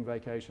taking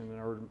vacation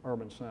in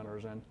urban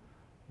centers, and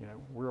you know,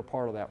 we're a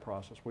part of that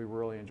process. We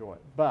really enjoy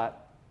it.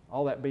 But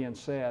all that being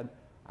said,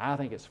 I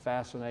think it's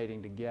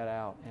fascinating to get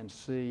out and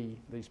see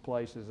these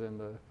places in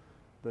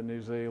the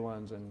New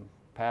Zealands and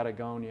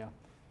Patagonia.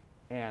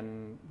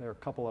 And there are a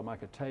couple of them I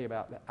could tell you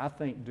about that I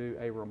think do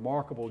a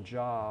remarkable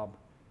job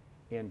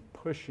in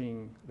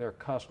pushing their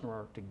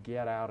customer to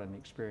get out and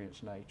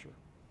experience nature.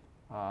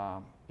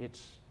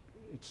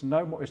 It's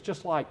no more. It's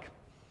just like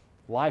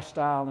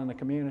lifestyle in the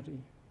community.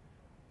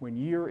 When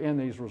you're in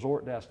these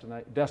resort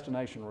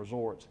destination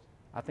resorts,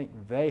 I think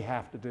they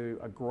have to do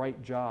a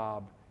great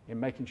job in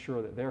making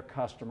sure that their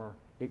customer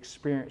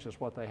experiences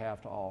what they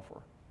have to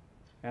offer.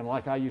 And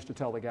like I used to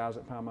tell the guys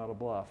at Palmetto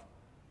Bluff,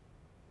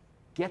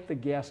 get the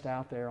guest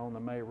out there on the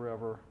May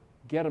River,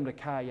 get them to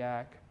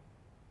kayak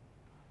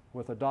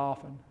with a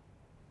dolphin,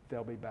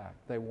 they'll be back.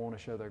 They want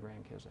to show their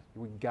grandkids that.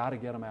 We've got to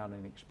get them out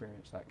and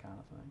experience that kind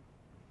of thing.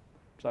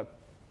 So,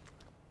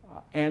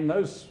 and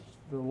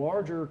the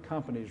larger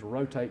companies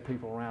rotate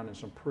people around in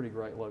some pretty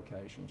great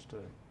locations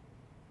too.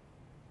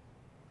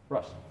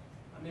 Russ.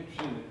 I'm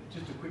interested in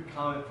just a quick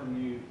comment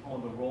from you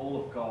on the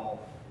role of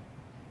golf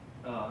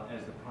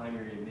as the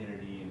primary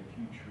amenity in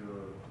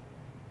future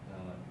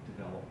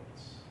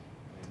developments.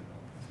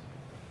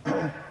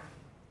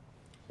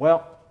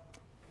 Well,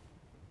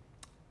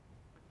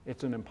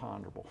 it's an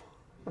imponderable.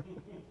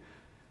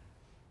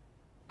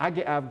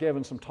 I've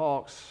given some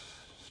talks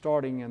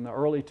starting in the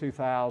early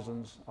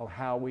 2000s of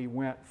how we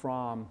went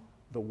from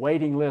the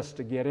waiting list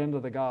to get into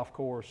the golf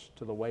course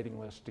to the waiting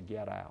list to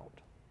get out.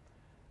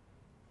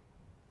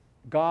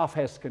 Golf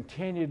has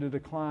continued to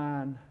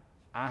decline.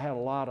 I had a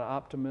lot of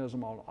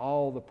optimism on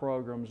all the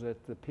programs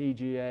that the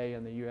PGA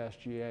and the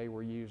USGA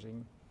were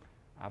using.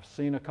 I've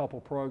seen a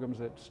couple programs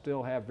that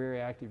still have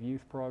very active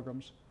youth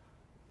programs,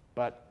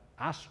 but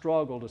I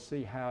struggle to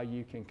see how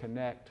you can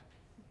connect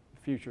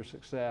future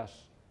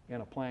success in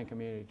a planned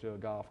community to a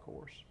golf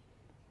course.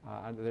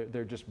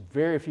 There are just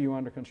very few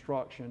under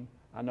construction.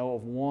 I know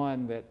of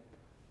one that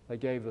they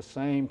gave the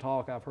same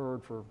talk I've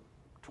heard for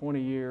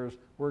 20 years.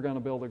 We're going to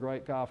build a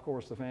great golf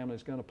course the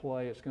family's going to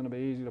play. It's going to be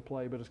easy to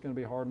play, but it's going to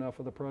be hard enough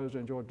for the pros to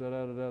enjoy.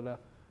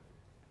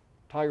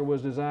 Tiger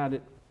Woods designed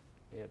it.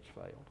 It's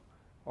failed.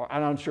 Or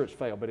I'm not sure it's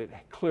failed, but it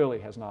clearly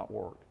has not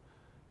worked.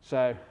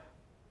 So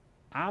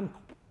I'm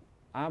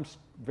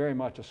very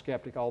much a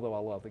skeptic, although I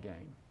love the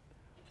game.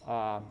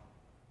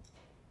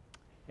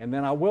 And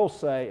then I will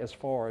say, as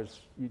far as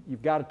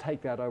you've got to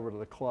take that over to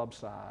the club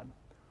side.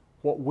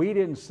 What we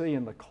didn't see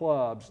in the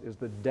clubs is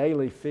the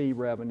daily fee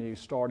revenue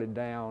started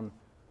down.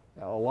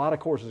 A lot of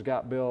courses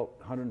got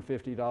built,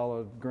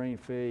 $150 green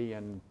fee,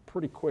 and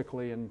pretty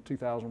quickly in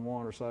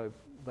 2001 or so,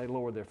 they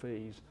lowered their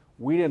fees.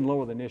 We didn't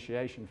lower the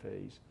initiation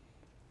fees,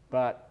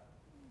 but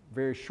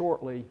very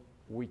shortly,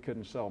 we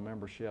couldn't sell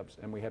memberships,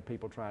 and we had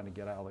people trying to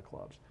get out of the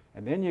clubs.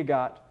 And then you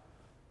got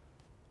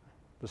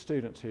the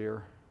students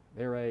here,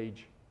 their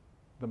age.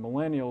 The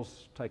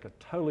millennials take a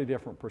totally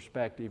different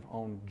perspective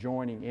on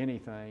joining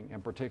anything,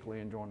 and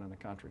particularly in joining the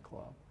country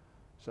club.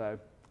 So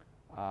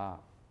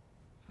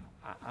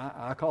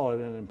I call it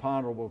an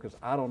imponderable because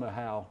I don't know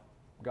how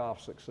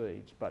golf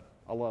succeeds, but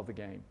I love the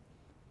game.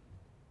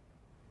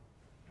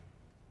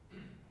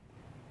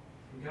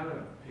 Kind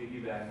of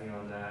piggybacking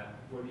on that,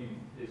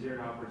 is there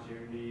an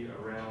opportunity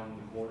around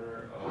the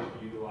corner of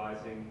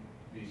utilizing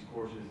these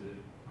courses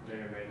that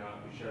may or may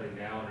not be shutting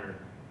down, or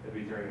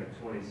maybe turning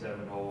a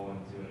 27 hole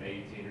into an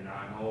 18 or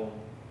 9 hole?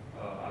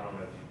 I don't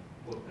know if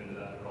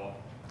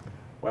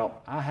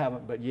Well, I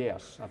haven't, but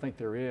yes, I think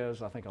there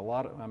is. I think a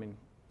lot of, I mean,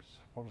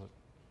 what was it?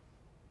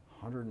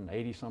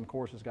 180 some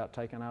courses got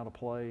taken out of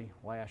play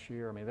last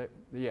year. I mean,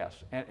 yes,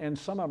 and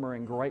some of them are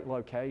in great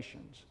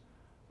locations.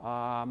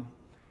 And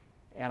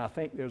I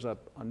think there's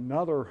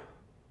another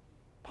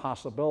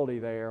possibility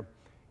there,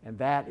 and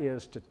that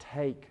is to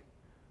take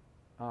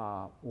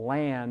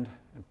land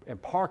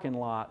and parking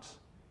lots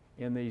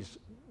in these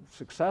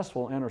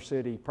successful inner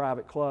city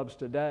private clubs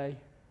today,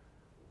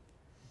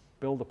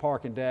 build a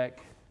parking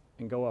deck,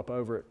 and go up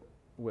over it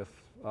with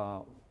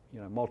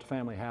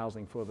multifamily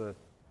housing for the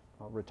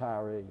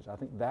retirees. I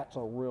think that's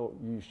a real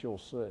use you'll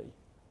see.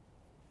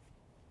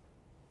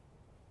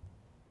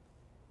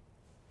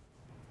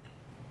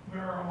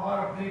 There are a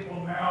lot of people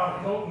now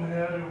at Hilton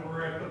Head who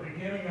were at the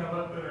beginning of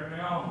it that are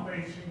now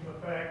facing the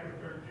fact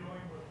that they're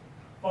dealing with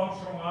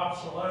functional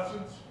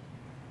obsolescence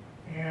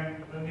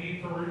and the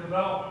need for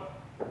redevelopment,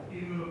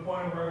 even to the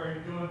point where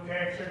they're doing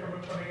tax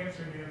increment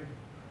financing in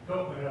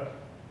Hilton Head.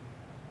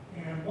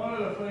 And one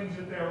of the things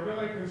that they're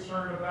really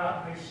concerned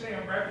about, and they say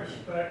in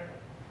retrospect,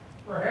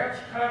 perhaps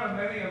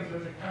condominiums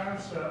as a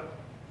concept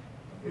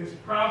is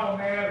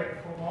problematic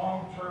for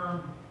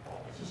long-term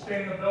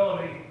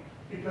sustainability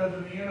because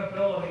of the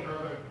inability or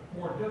the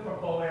more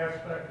difficult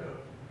aspect of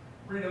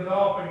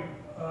redeveloping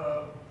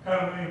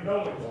condominium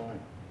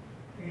buildings.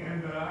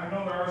 And I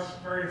know there are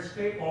various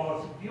state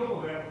laws that deal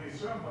with that with the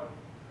assembly.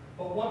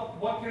 But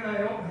what can a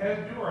Hilton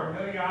Head do, or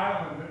Amelia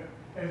Island,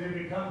 as they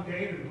become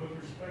dated with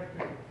respect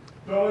to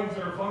buildings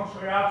that are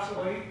functionally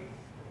obsolete?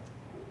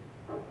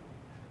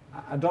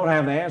 I don't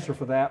have the answer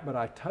for that, but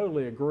I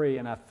totally agree,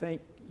 and I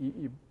think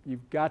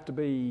you've got to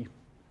be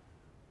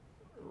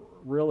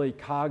really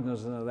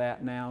cognizant of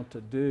that now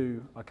to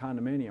do a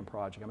condominium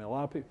project. I mean, a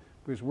lot of people,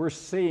 because we're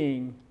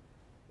seeing,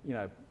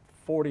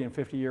 40 and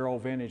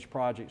 50-year-old vintage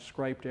projects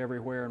scraped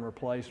everywhere and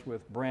replaced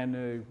with brand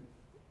new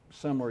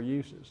similar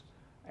uses.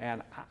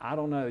 And I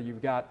don't know,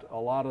 you've got a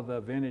lot of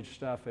the vintage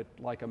stuff at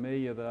like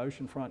Amelia, the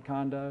oceanfront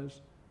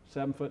condos,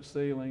 7-foot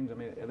ceilings. I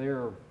mean,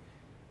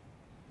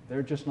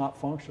 they're just not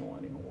functional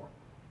anymore.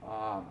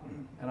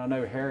 And I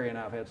know Harry and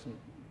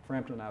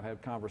Frampton and I've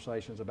had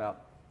conversations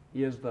about,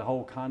 is the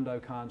whole condo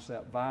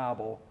concept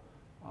viable,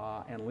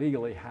 and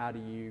legally how do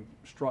you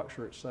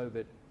structure it so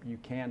that you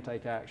can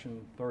take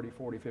action 30,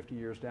 40, 50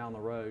 years down the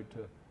road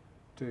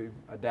to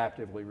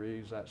adaptively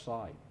reuse that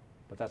site.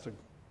 But that's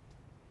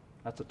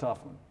a tough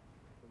one.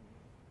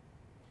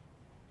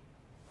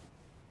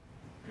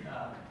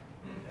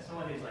 As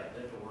someone who's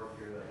lived or worked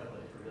through a couple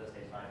of different real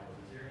estate cycles,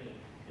 is there any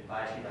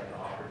advice you'd like to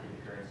offer to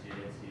the current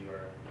students who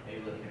are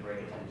maybe looking to break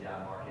into the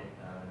job market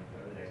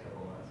over the next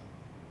couple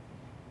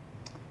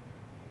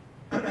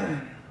of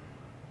months?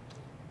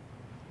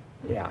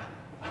 Yeah.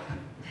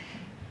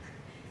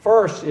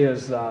 First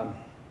is none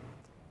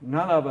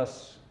of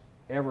us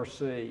ever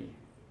see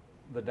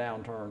the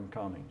downturn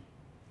coming.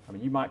 I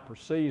mean, you might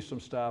perceive some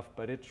stuff,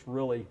 but it's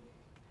really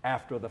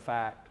after the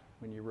fact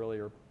when you really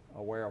are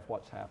aware of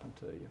what's happened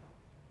to you.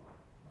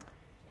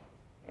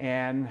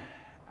 And,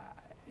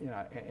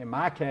 in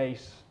my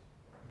case,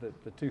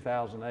 the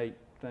 2008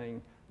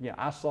 thing,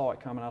 I saw it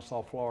coming. I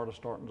saw Florida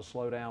starting to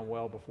slow down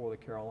well before the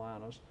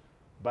Carolinas.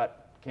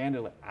 But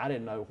candidly, I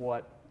didn't know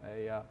what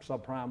a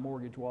subprime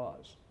mortgage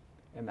was.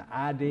 And the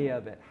idea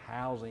that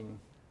housing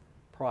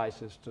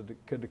prices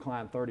could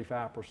decline 35%,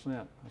 I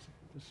said,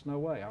 there's no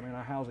way. I mean,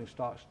 our housing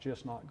stock's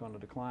just not going to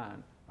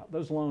decline.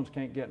 Those loans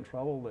can't get in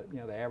trouble. That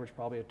they average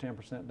probably a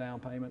 10% down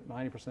payment,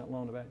 90%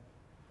 loan to value.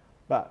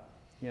 But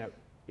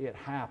it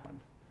happened.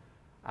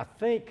 I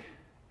think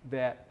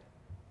that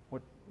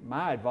what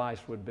my advice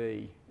would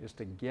be is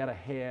to get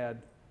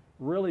ahead,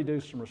 really do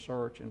some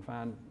research, and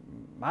find.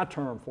 My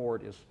term for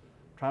it is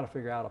try to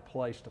figure out a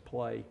place to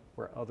play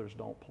where others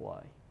don't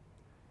play.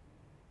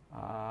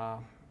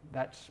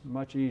 That's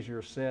much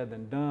easier said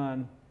than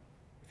done.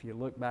 If you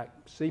look back,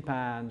 Sea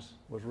Pines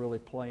was really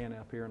playing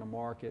up here in the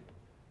market.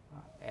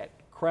 At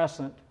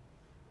Crescent,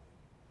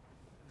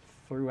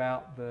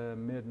 throughout the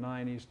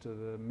mid-90s to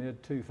the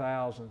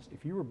mid-2000s,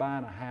 if you were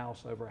buying a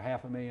house over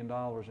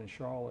 $500,000 in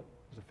Charlotte,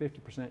 there's a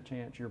 50%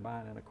 chance you're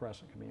buying in a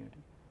Crescent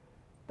community.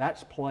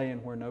 That's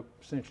playing where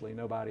essentially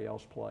nobody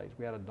else plays.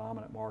 We had a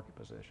dominant market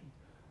position.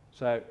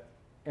 So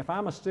if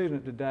I'm a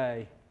student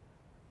today,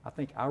 I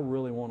think I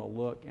really want to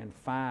look and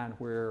find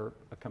where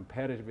a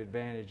competitive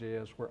advantage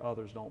is where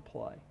others don't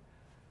play.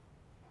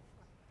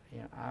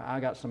 I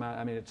got some,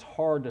 I mean, it's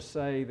hard to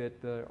say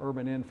that the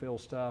urban infill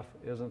stuff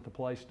isn't the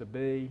place to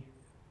be.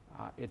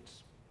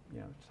 It's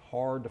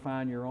hard to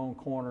find your own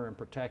corner and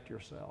protect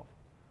yourself.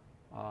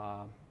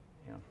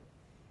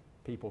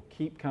 People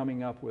keep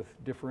coming up with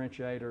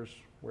differentiators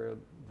where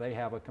they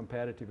have a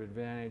competitive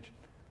advantage.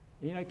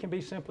 It can be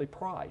simply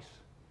price.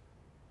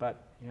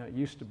 But, it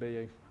used to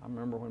be, I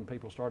remember when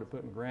people started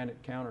putting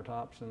granite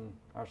countertops in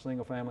our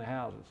single-family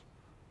houses.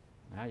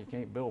 Now you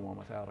can't build one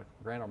without a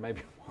granite, or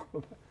maybe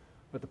more.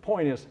 But the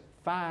point is,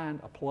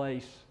 find a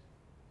place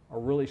or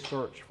really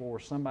search for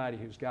somebody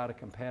who's got a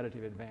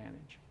competitive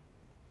advantage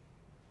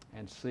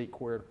and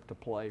seek where to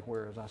play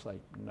where, as I say,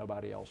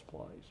 nobody else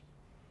plays.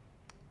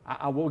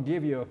 I will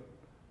give you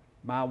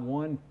my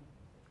one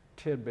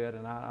tidbit,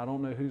 and I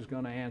don't know who's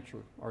going to answer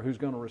or who's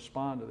going to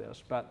respond to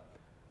this, but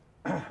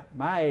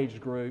my age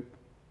group,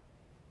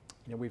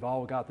 you know, we've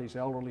all got these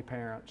elderly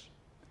parents,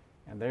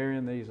 and they're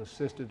in these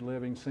assisted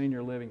living,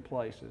 senior living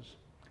places,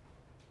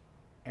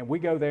 and we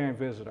go there and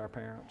visit our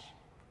parents.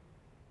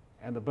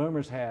 And the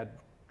boomers had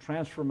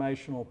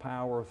transformational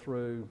power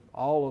through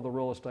all of the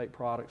real estate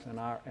products in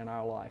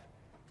our life.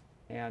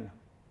 And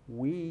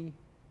we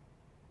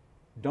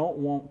don't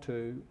want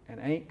to and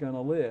ain't going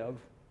to live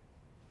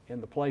in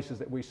the places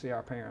that we see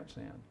our parents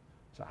in.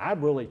 So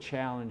I'd really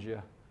challenge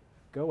you,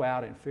 go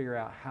out and figure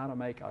out how to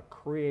make a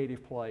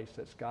creative place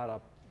that's got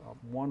a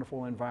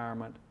wonderful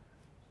environment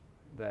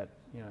that,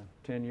 you know,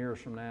 10 years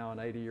from now, an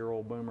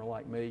 80-year-old boomer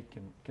like me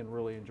can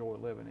really enjoy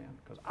living in.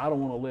 Because I don't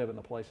want to live in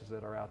the places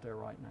that are out there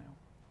right now.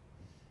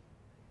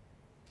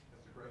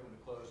 That's a great one to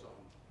close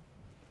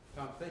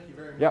on. Tom, thank you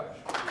very much. Yep.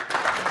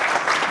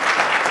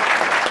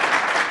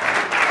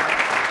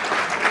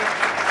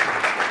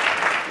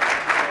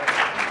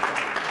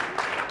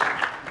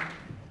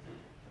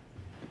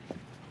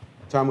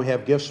 Tom, we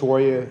have gifts for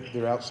you.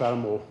 They're outside,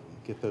 and we'll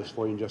get those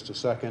for you in just a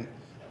second.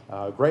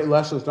 Great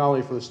lessons, not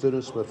only for the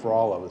students, but for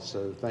all of us.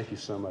 So thank you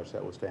so much.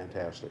 That was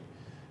fantastic.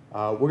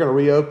 We're going to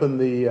reopen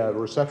the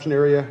reception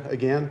area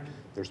again.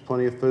 There's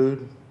plenty of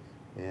food,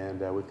 and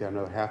we've got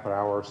another half an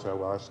hour or so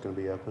while it's going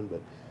to be open.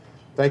 But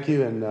thank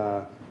you,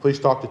 and please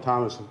talk to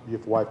Tom and his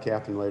beautiful wife,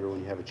 Catherine, later when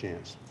you have a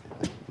chance.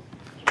 Thank you.